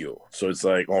remedial. So it's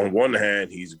like, on one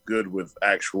hand, he's good with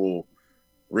actual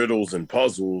riddles and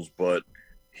puzzles, but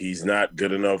he's not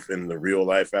good enough in the real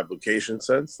life application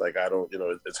sense. Like, I don't,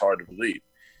 it's hard to believe.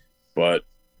 But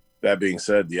that being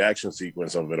said, the action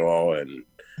sequence of it all and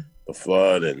the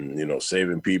flood and,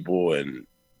 saving people and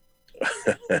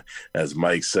as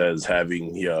Mike says,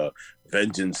 having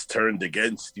vengeance turned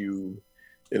against you,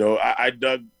 I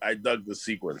dug the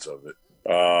sequence of it.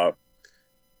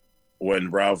 When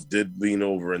Ralph did lean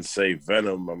over and say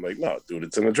Venom, I'm like, no, dude,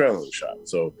 it's an adrenaline shot.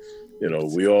 So,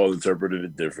 we all interpreted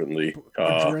it differently.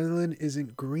 Adrenaline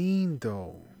isn't green,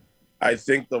 though. I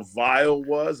think the vial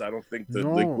was. I don't think the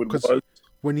liquid was.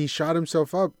 When he shot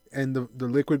himself up and the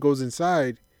liquid goes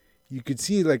inside, you could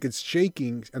see like it's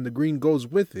shaking and the green goes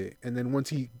with it. And then once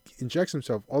he injects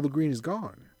himself, all the green is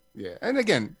gone. Yeah. And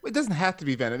again, it doesn't have to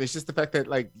be Venom. It's just the fact that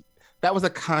like that was a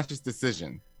conscious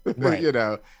decision. Right.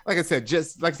 Like I said,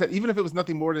 even if it was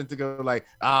nothing more than to go like,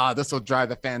 this will drive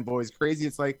the fanboys crazy.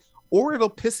 It's like, or it'll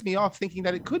piss me off thinking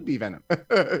that it could be Venom.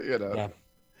 Yeah.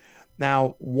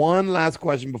 Now, one last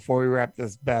question before we wrap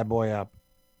this bad boy up.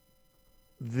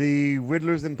 The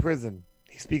Riddler's in prison.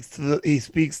 He speaks to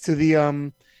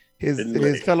the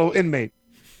his fellow inmate.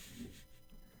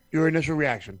 Your initial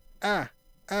reaction? Oh,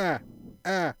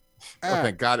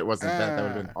 thank God it wasn't that. That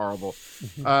would have been horrible.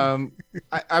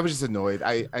 I was just annoyed.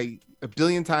 I a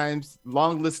billion times,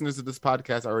 long listeners of this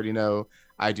podcast already know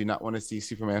I do not want to see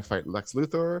Superman fight Lex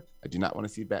Luthor. I do not want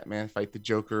to see Batman fight the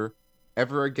Joker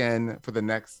ever again for the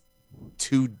next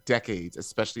 2 decades,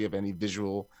 especially of any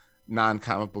visual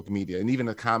non-comic book media. And even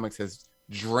the comics has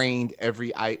drained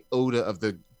every iota of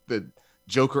the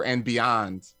Joker and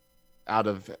beyond out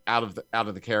of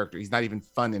the character. He's not even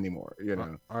fun anymore,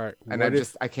 All right. And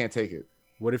I can't take it.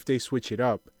 What if they switch it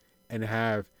up and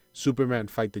have Superman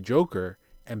fight the Joker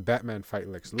and Batman fight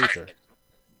Lex Luthor?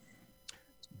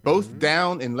 Both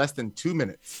down in less than 2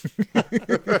 minutes.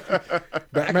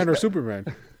 Batman or Superman?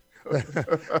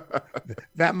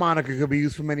 That moniker could be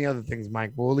used for many other things,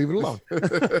 Mike. But we'll leave it alone.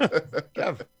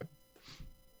 Kev.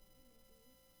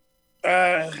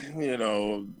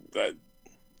 That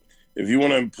if you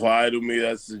want to imply to me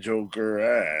that's the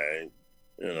Joker,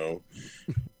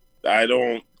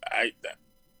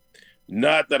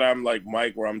 not that I'm like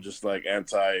Mike, where I'm just like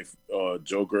anti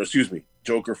Joker.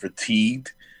 Joker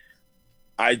fatigued.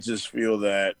 I just feel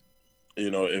that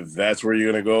if that's where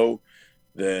you're gonna go,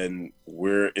 then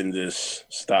we're in this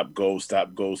stop go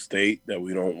state that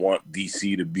we don't want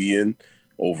DC to be in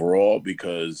overall,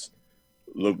 because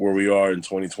look where we are in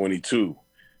 2022.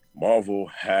 Marvel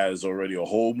has already a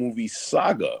whole movie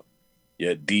saga,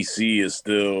 yet DC is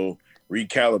still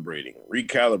recalibrating.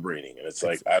 And it's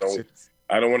like, I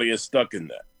don't want to get stuck in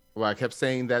that. Well, I kept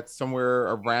saying that somewhere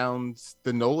around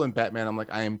the Nolan Batman. I'm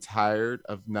like, I am tired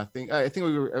of nothing. I think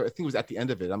it was at the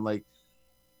end of it. I'm like,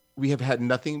 we have had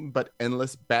nothing but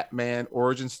endless Batman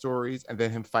origin stories and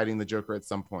then him fighting the Joker at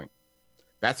some point.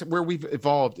 That's where we've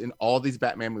evolved in all these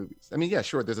Batman movies. I mean, yeah,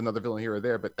 sure, there's another villain here or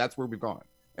there, but that's where we've gone.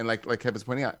 And like Kevin's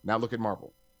pointing out, now look at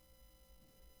Marvel.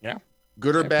 Yeah.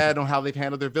 Good or bad on how they've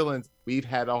handled their villains, we've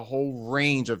had a whole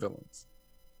range of villains.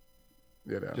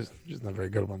 Just not very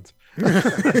good ones.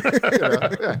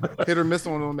 Yeah. Hit or miss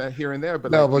on them here and there,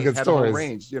 but but good had stories. A whole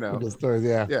range, Good stories,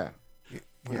 yeah.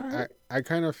 Yeah, I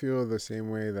kind of feel the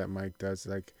same way that Mike does.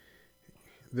 Like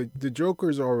the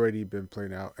Joker's already been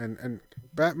played out, and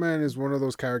Batman is one of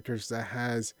those characters that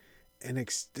has an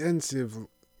extensive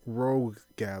rogue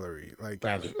gallery. Like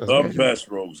the best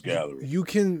rogues gallery. You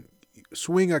can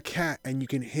swing a cat and you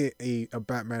can hit a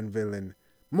Batman villain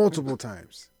multiple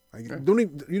times. Like you don't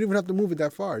even have to move it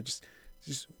that far. Just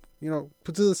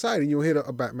put to the side and you'll hit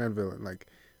a Batman villain. Like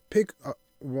pick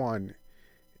one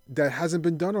that hasn't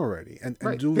been done already and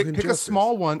do him pick a justice.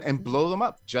 small one and blow them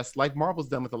up, just like Marvel's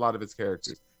done with a lot of its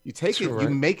characters. You take you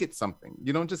make it something.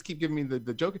 You don't just keep giving me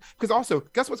the Joker. Because also,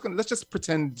 guess what's going to, let's just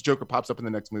pretend the Joker pops up in the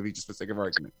next movie just for the sake of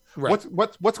argument. Right.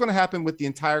 What's going to happen with the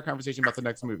entire conversation about the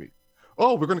next movie?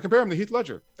 Oh, we're going to compare him to Heath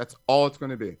Ledger. That's all it's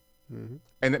going to be. Mm-hmm.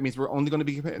 And that means we're only going to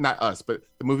be, not us, but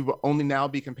the movie will only now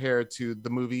be compared to the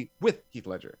movie with Heath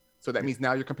Ledger. So that means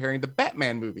now you're comparing the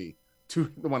Batman movie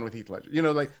to the one with Heath Ledger.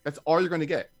 Like, that's all you're going to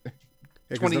get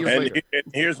 20 years later. And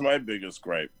here's my biggest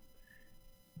gripe.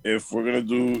 If we're going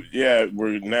to do,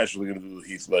 we're naturally going to do the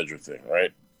Heath Ledger thing,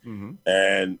 right? Mm-hmm.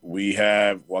 And we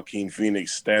have Joaquin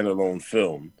Phoenix standalone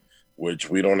film, which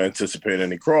we don't anticipate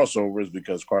any crossovers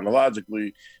because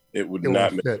chronologically it would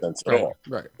not make sense at all.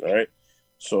 Right.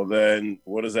 So then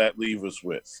what does that leave us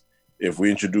with? If we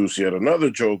introduce yet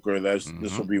another Joker, this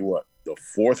will be what? The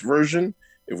fourth version?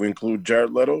 If we include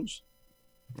Jared Leto's?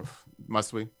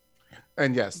 Must we?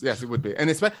 And yes, it would be. And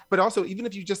it's, but also, even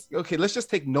if you let's just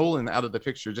take Nolan out of the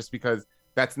picture, just because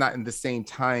that's not in the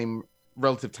same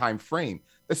relative time frame.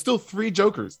 There's still 3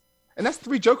 Jokers, and that's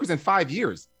 3 Jokers in 5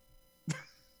 years.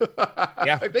 Think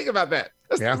about that.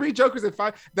 That's 3 Jokers in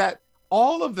 5. That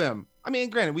all of them. I mean,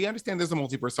 granted, we understand there's a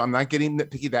multiverse, so I'm not getting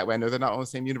nitpicky that way. I know they're not all in the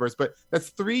same universe, but that's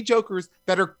 3 Jokers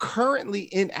that are currently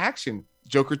in action.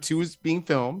 Joker 2 is being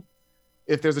filmed.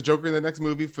 If there's a Joker in the next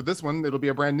movie for this one, it'll be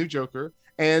a brand new Joker.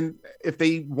 And if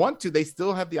they want to, they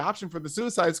still have the option for the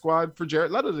Suicide Squad for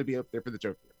Jared Leto to be up there for the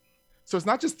Joker. So it's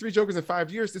not just 3 Jokers in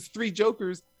 5 years. It's 3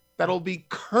 Jokers that'll be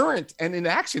current and in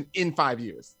action in 5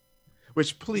 years.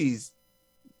 Which, please,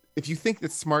 if you think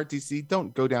that's smart, DC,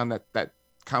 don't go down that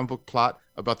comic book plot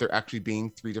about there actually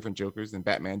being 3 different Jokers and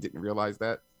Batman didn't realize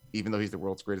that, even though he's the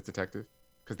world's greatest detective.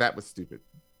 Because that was stupid.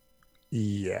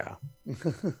 Yeah.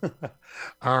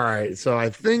 All right. So I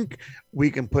think we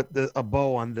can put a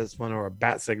bow on this one or a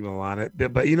bat signal on it.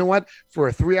 But you know what? For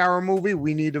a 3-hour movie,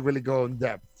 we need to really go in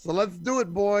depth. So let's do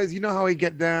it, boys. You know how we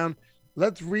get down.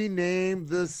 Let's rename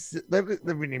this. Let's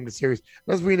rename the series.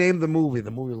 Let's rename the movie.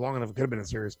 The movie was long enough. It could have been a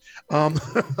series.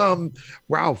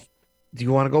 Ralph, do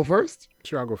you want to go first?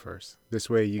 Sure, I'll go first. This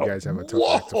way you guys have a tough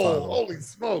act to follow. Holy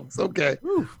smokes. Okay.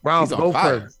 Ralph, go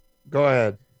first. Go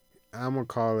ahead. I'm going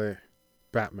to call it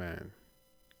Batman,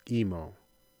 Emo,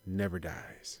 Never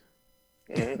Dies.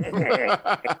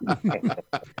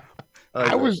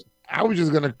 I was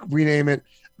just gonna rename it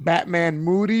Batman,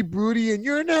 Moody, Broody, and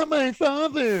You're Not My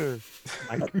Father.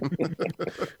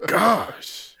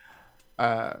 Gosh.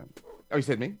 You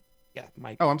said me? Yeah,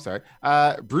 Mike. Oh, I'm sorry.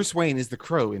 Bruce Wayne is the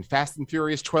Crow in Fast and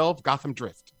Furious 12, Gotham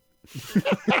Drift.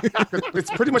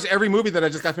 It's pretty much every movie that I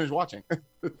just got finished watching.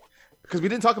 Because we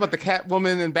didn't talk about the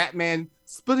Catwoman and Batman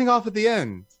splitting off at the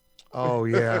end. Oh,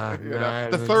 yeah.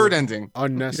 The third ending.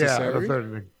 Unnecessary. Yeah, the third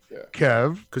ending. Yeah.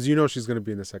 Kev? Because she's going to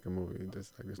be in the second movie.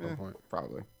 There's no point.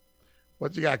 Probably.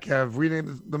 What you got, Kev?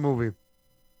 Rename the movie.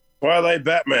 Twilight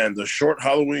Batman, The Short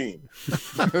Halloween.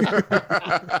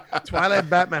 Twilight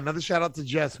Batman. Another shout out to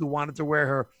Jess, who wanted to wear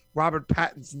her Robert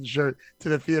Pattinson shirt to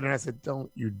the theater. And I said, don't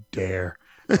you dare.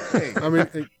 I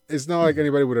mean, it's not like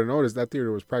anybody would have noticed. That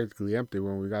theater was practically empty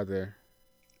when we got there.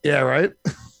 Yeah, right?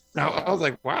 I was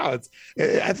like, wow. I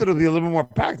thought it would be a little bit more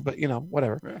packed, but,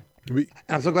 whatever. Yeah.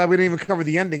 I'm so glad we didn't even cover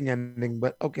the ending,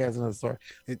 but okay, that's another story.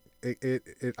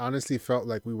 It honestly felt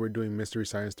like we were doing Mystery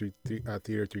Science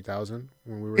Theater 3000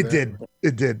 when we were there.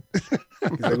 It did.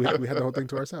 We had the whole thing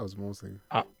to ourselves, mostly.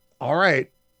 All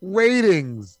right.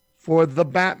 Ratings for The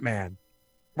Batman.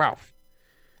 Ralph.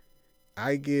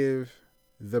 I give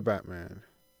The Batman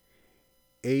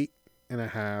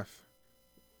 8.5.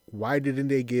 Why didn't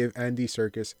they give Andy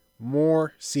Serkis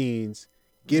more scenes?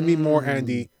 Give me more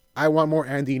Andy. I want more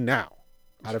Andy now.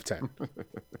 Out of 10.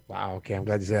 Wow. Okay, I'm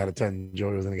glad you said out of 10.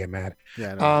 Joey was gonna get mad.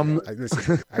 Yeah. No,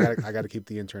 listen, I gotta keep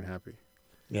the intern happy.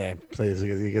 Yeah, please,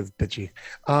 because he gets bitchy.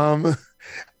 I'm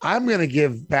gonna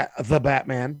give The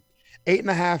Batman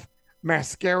 8.5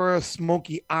 mascara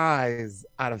smoky eyes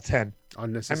out of 10.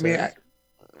 Unnecessary. I mean,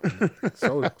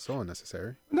 so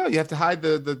unnecessary. No, you have to hide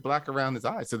the black around his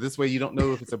eyes, so this way you don't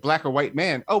know if it's a black or white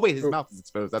man. Oh wait, his mouth is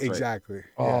exposed. That's exactly. Right.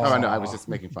 Oh no, I was just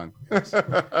making fun.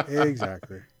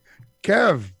 Exactly.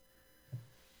 Kev.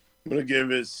 I'm gonna give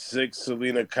it 6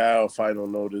 Selena Kyle final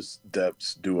notice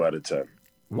depths due out of 10.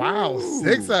 Wow,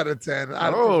 6 out of 10.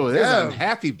 There's an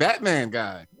unhappy Batman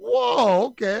guy. Whoa,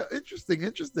 okay,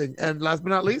 interesting. And last but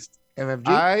not least, MFG.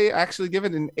 I actually give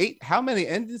it an 8. How many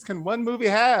endings can one movie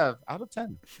have out of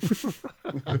 10?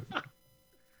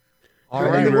 All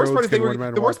And right. the worst part is One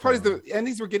man the worst part is walk the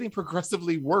endings were getting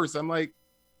progressively worse. I'm like,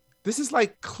 this is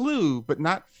like Clue, but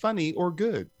not funny or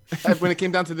good when it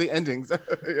came down to the endings.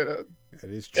 You know? That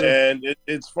is true. And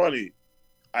it's funny.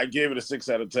 I gave it a 6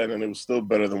 out of 10, and it was still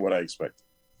better than what I expected.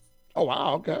 Oh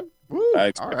wow. Okay. Woo,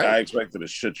 I all right. I expected a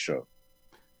shit show.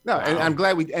 No, and I'm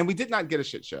glad we did not get a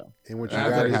shit show. And what you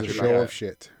I'm got very is a happy show about of that.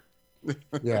 shit.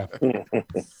 Yeah.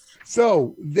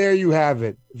 So there you have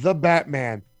it. The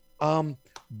Batman.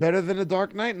 Better than The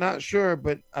Dark Knight? Not sure,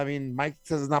 but I mean, Mike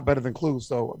says it's not better than Clue,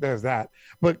 so there's that.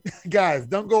 But guys,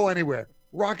 don't go anywhere.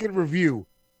 Rocket Review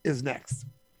is next.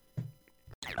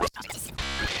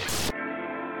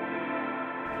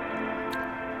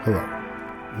 Hello,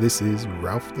 this is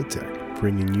Ralph the Tech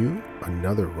bringing you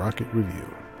another Rocket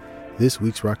Review. This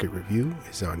week's Rocket Review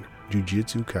is on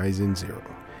Jujutsu Kaisen 0,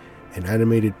 an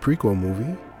animated prequel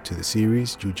movie to the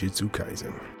series Jujutsu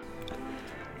Kaisen.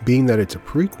 Being that it's a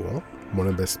prequel, one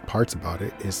of the best parts about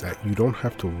it is that you don't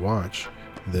have to watch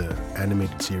the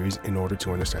animated series in order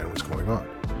to understand what's going on.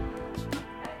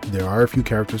 There are a few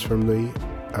characters from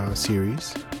the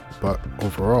series, but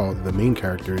overall, the main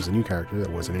character is a new character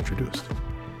that wasn't introduced.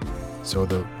 So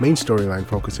the main storyline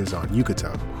focuses on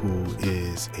Yukata, who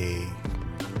is a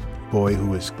boy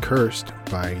who is cursed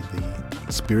by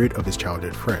the spirit of his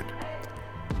childhood friend.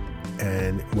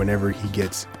 And whenever he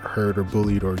gets hurt or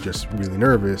bullied or just really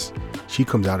nervous, she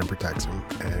comes out and protects him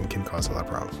and can cause a lot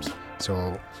of problems.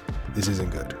 So this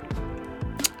isn't good.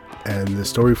 And the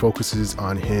story focuses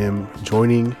on him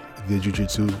joining the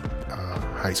Jujutsu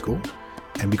high school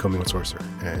and becoming a sorcerer.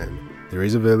 And there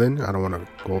is a villain. I don't want to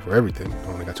go over everything. I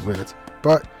only got 2 minutes.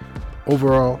 But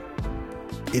overall,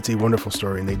 it's a wonderful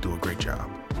story and they do a great job.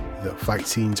 The fight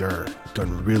scenes are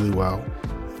done really well.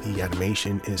 The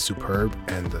animation is superb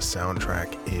and the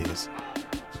soundtrack is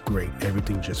great.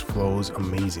 Everything just flows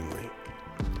amazingly.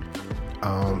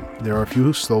 There are a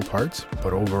few slow parts,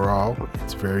 but overall,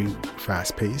 it's very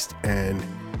fast-paced. And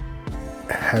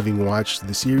having watched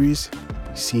the series,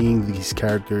 seeing these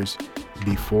characters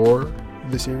before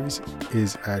the series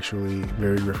is actually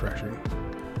very refreshing.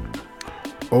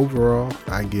 Overall,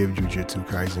 I give Jujutsu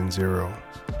Kaisen 0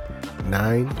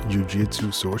 9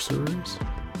 Jujutsu sorcerers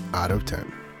out of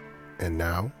 10. And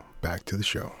now, back to the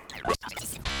show.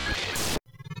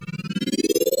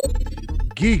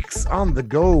 Geeks on the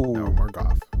go. No more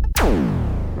goth.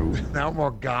 Now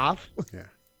more goth. Yeah.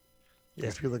 Yeah,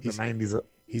 I feel like the 90s are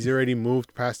He's already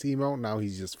moved past emo. Now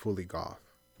he's just fully goth.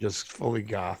 just fully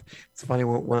goth. It's funny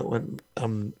when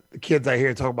the kids I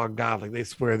hear talk about goth, like they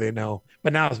swear they know.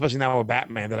 But now, especially now with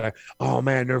Batman, they're like, oh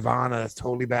man, Nirvana, that's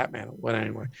totally Batman. But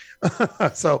anyway.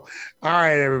 So, all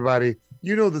right, everybody.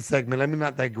 You know the segment. Let me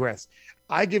not digress.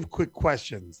 I give quick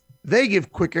questions. They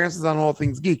give quick answers on all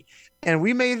things geek. And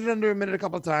we made it under a minute a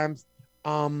couple of times.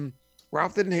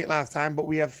 Ralph didn't hate last time, but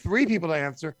we have 3 people to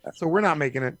answer, so we're not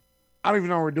making it. I don't even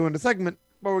know we're doing the segment,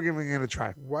 but we're giving it a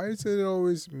try. Why is it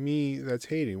always me that's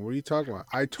hating? What are you talking about?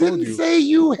 I told Didn't you. say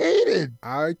you hated.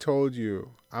 I told you.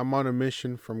 I'm on a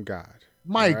mission from God.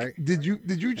 Mike, all right? did you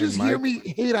just And hear Mike-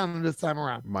 me hate on him this time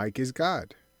around? Mike is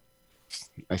God.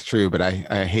 That's true, but I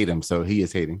hate him, so he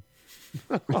is hating.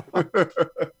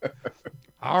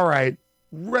 All right.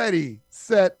 Ready,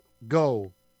 set,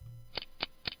 go.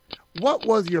 What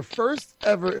was your first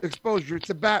ever exposure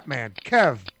to Batman?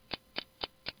 Kev.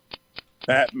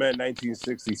 Batman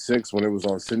 1966 when it was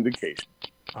on syndication.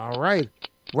 All right.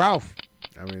 Ralph.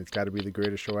 I mean, it's got to be the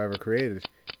greatest show ever created.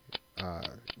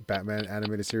 Batman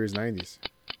animated series 90s.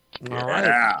 All right.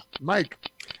 Yeah. Mike.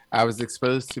 I was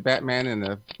exposed to Batman in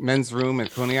the men's room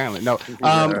at Coney Island. No,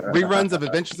 reruns of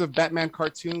Adventures of Batman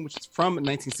cartoon, which is from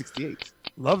 1968.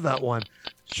 Love that one.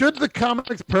 Should the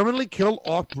comics permanently kill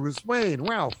off Bruce Wayne?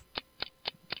 Ralph.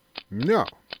 No.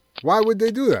 Why would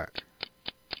they do that?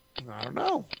 I don't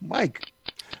know. Mike.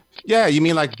 Yeah, you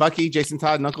mean like Bucky, Jason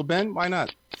Todd, and Uncle Ben? Why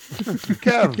not?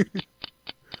 Kev.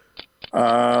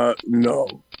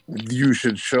 No. You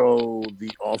should show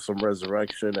the awesome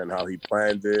resurrection and how he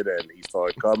planned it, and he saw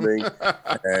it coming,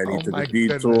 and he Oh took my a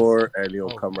detour, and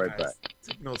he'll Oh, come right guys. back.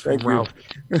 Take notes Thank from you.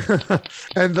 Ralph.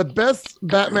 And the best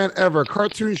Batman ever,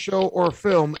 cartoon show or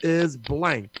film, is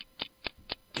blank.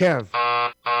 Kev.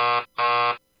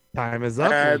 Time is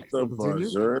up. At the Continue.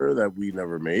 buzzer that we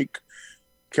never make,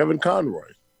 Kevin Conroy.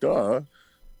 Duh.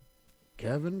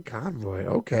 Kevin Conroy.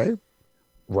 Okay.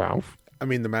 Ralph. I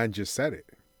mean, the man just said it.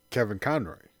 Kevin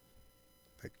Conroy.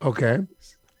 Okay.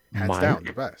 Hands Mike. down,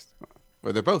 the best.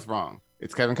 Well, they're both wrong.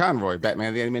 It's Kevin Conroy,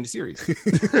 Batman the Animated Series.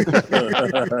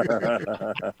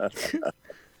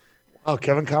 Oh,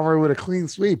 Kevin Conroy with a clean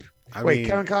sweep. I Wait, mean,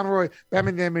 Kevin Conroy,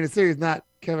 Batman the Animated Series, not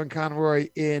Kevin Conroy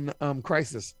in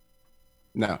Crisis.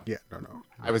 No, Yeah, no.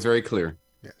 I was very clear.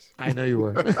 Yes. I know you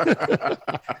were.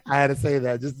 I had to say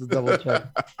that just to double check.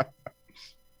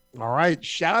 All right,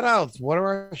 shout outs. What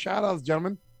are our shout outs,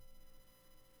 gentlemen?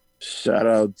 Shout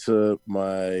out to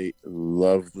my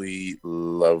lovely,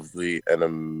 lovely, and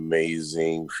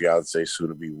amazing fiance,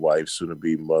 soon-to-be wife,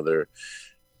 soon-to-be mother,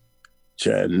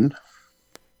 Jen.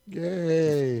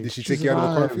 Yay. Did she take you out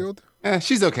of the cornfield?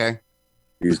 She's okay.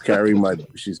 She's carrying my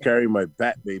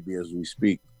bat baby as we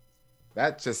speak.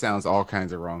 That just sounds all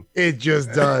kinds of wrong. It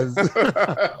just does.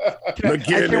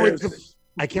 McGinnis.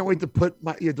 I can't wait to put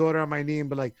your daughter on my knee and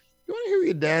be like, you want to hear what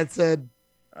your dad said?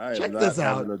 I Check am not this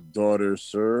out. having a daughter,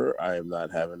 sir. I am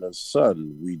not having a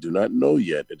son. We do not know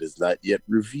yet. It is not yet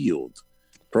revealed.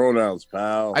 Pronouns,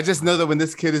 pal. I just know that when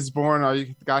this kid is born,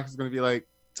 the guy who's going to be like,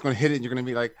 it's going to hit it, and you're going to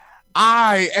be like,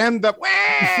 I am the.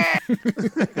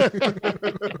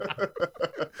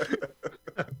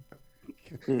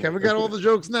 Kevin got all the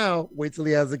jokes now. Wait till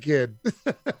he has a kid.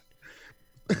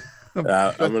 I'm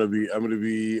gonna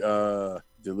be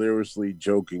deliriously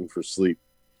joking for sleep.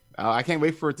 I can't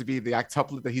wait for it to be the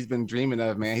octuplet that he's been dreaming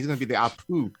of, man. He's going to be the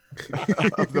Apu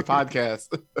of the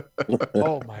podcast.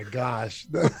 Oh my gosh.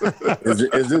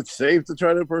 Is it safe to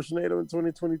try to impersonate him in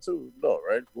 2022? No,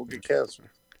 right? We'll get cancer.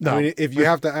 No. I mean, if you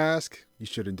have to ask, you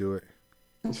shouldn't do it.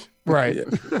 Right.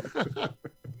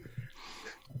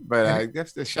 But I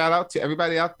guess a shout out to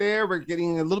everybody out there. We're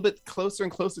getting a little bit closer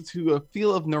and closer to a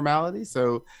feel of normality.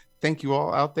 So thank you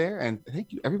all out there. And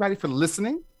thank you everybody for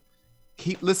listening.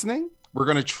 Keep listening. We're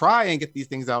going to try and get these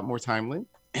things out more timely.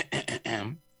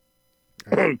 Excuse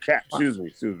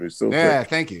me. So Yeah, quick.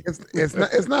 thank you.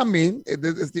 It's not me.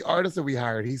 It's the artist that we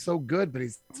hired. He's so good, but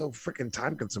he's so freaking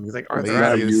time consuming. He's like, all right,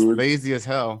 Lazy. Yeah, you- Lazy as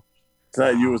hell. It's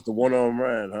not you, it's the one-armed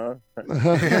man, huh?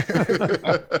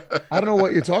 I don't know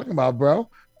what you're talking about, bro.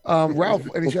 Ralph,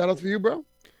 any shout outs for you, bro?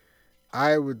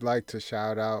 I would like to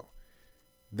shout out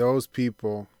those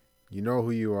people. You know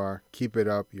who you are. Keep it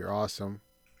up. You're awesome.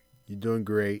 You're doing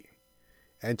great.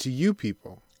 And to you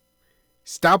people,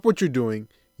 stop what you're doing.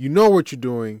 You know what you're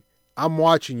doing. I'm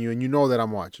watching you, and you know that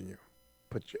I'm watching you.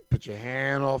 Put your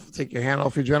hand off. Take your hand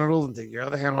off your genitals and take your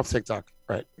other hand off TikTok.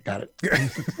 Right, got it.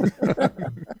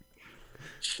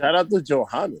 Shout out to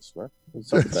Johannes, man.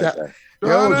 What's up with that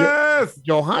guy?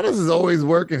 Johannes is always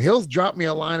working. He'll drop me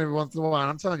a line every once in a while.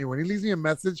 I'm telling you, when he leaves me a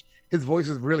message, his voice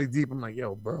is really deep. I'm like,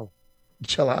 yo, bro,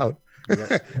 chill out. I'm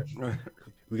gonna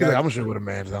show you what a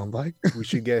man sounds like. We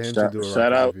should get him to do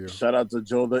a review. Shout out to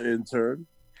Joe the intern.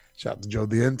 Shout out to Joe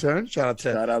the intern. Shout out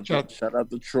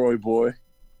to Troy boy.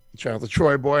 Shout out to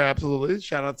Troy boy. Absolutely.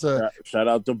 Shout out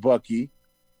to Bucky.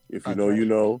 If you know, you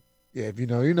know. Yeah, if you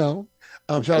know, you know.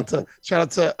 Shout out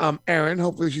to Erin.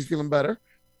 Hopefully she's feeling better.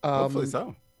 Hopefully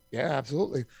so. Yeah,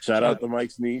 absolutely. Shout out to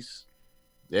Mike's niece.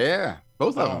 Yeah,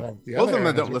 both of them. Both of them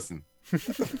that don't listen.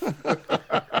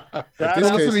 Don't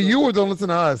listen to you or don't listen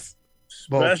to us.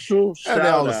 Special shout out. They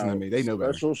all listen to me. They know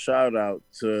better. Special shout out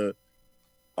to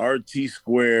RT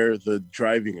Square, the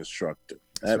driving instructor.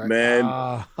 That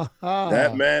man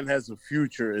has a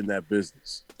future in that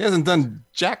business. He hasn't done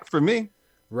jack for me.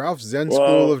 Ralph's Zen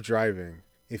School of Driving.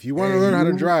 If you want to learn how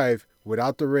to drive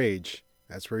without the rage,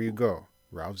 that's where you go.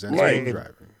 Ralph's Zen School of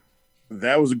Driving.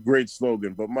 That was a great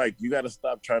slogan, but Mike, you got to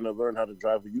stop trying to learn how to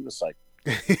drive a unicycle.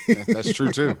 That's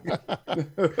true too.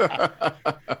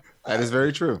 That is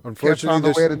very true. Unfortunately,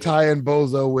 there's no way to tie in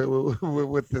Bozo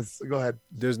with this. Go ahead.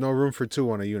 There's no room for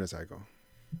two on a unicycle.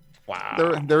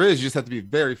 Wow. There is. You just have to be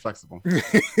very flexible.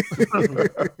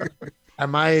 At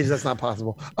my age, that's not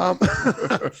possible. I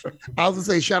was gonna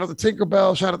say shout out to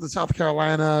Tinkerbell, shout out to South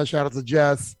Carolina, shout out to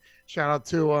Jess, shout out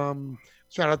to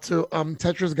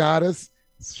Tetris Goddess,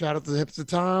 shout out to Hipster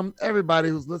Tom, everybody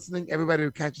who's listening, everybody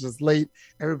who catches us late,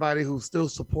 everybody who still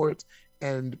supports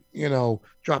and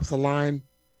drops a line.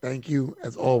 Thank you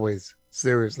as always.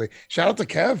 Seriously. Shout out to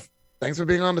Kev. Thanks for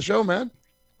being on the show, man.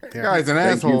 Yeah. Guy's an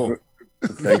asshole.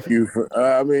 Thank you for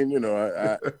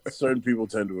certain people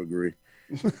tend to agree.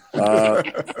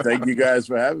 Thank you guys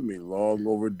for having me. Long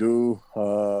overdue,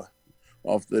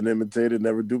 often imitated,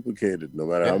 never duplicated, no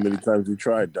matter how many times you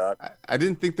tried, Doc. I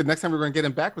didn't think the next time we were going to get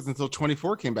him back was until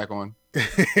 24 came back on.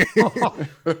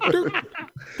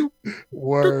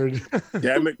 Word.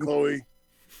 Damn it, Chloe.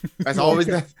 That's always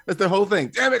that's the whole thing.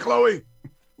 Damn it, Chloe.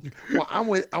 Well, I'm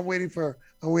waiting for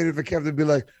Kev to be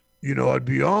like, I'd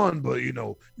be on, but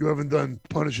you haven't done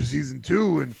Punisher season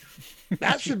 2, and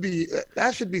that should be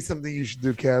something you should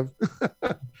do, Kev.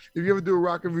 If you ever do a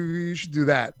rocket review, you should do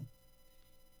that.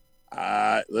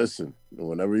 Listen,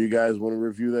 whenever you guys want to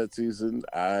review that season,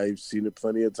 I've seen it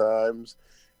plenty of times.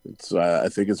 I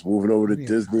think it's moving over to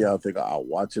Disney. I think I'll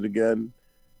watch it again.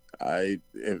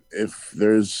 If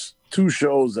there's two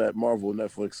shows that Marvel and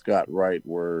Netflix got right,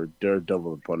 were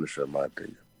Daredevil and Punisher, in my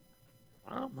opinion.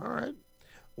 All right.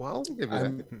 Well,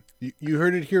 you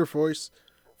heard it here, folks.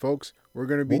 We're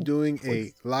going to be doing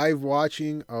a live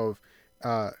watching of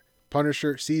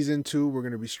Punisher Season 2. We're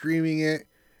going to be streaming it.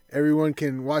 Everyone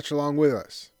can watch along with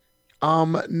us.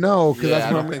 No, because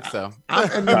I don't think so.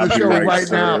 I'm ending the show right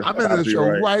now. Sir. I'm ending the show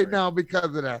right now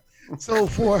because of that. So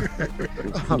for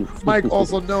Mike,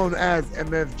 also known as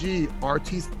MFG,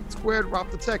 RT Squared, Rob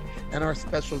the Tech, and our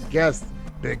special guest,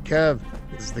 Big Kev,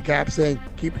 this is the Cap saying,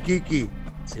 keep it geeky.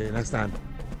 See you next time.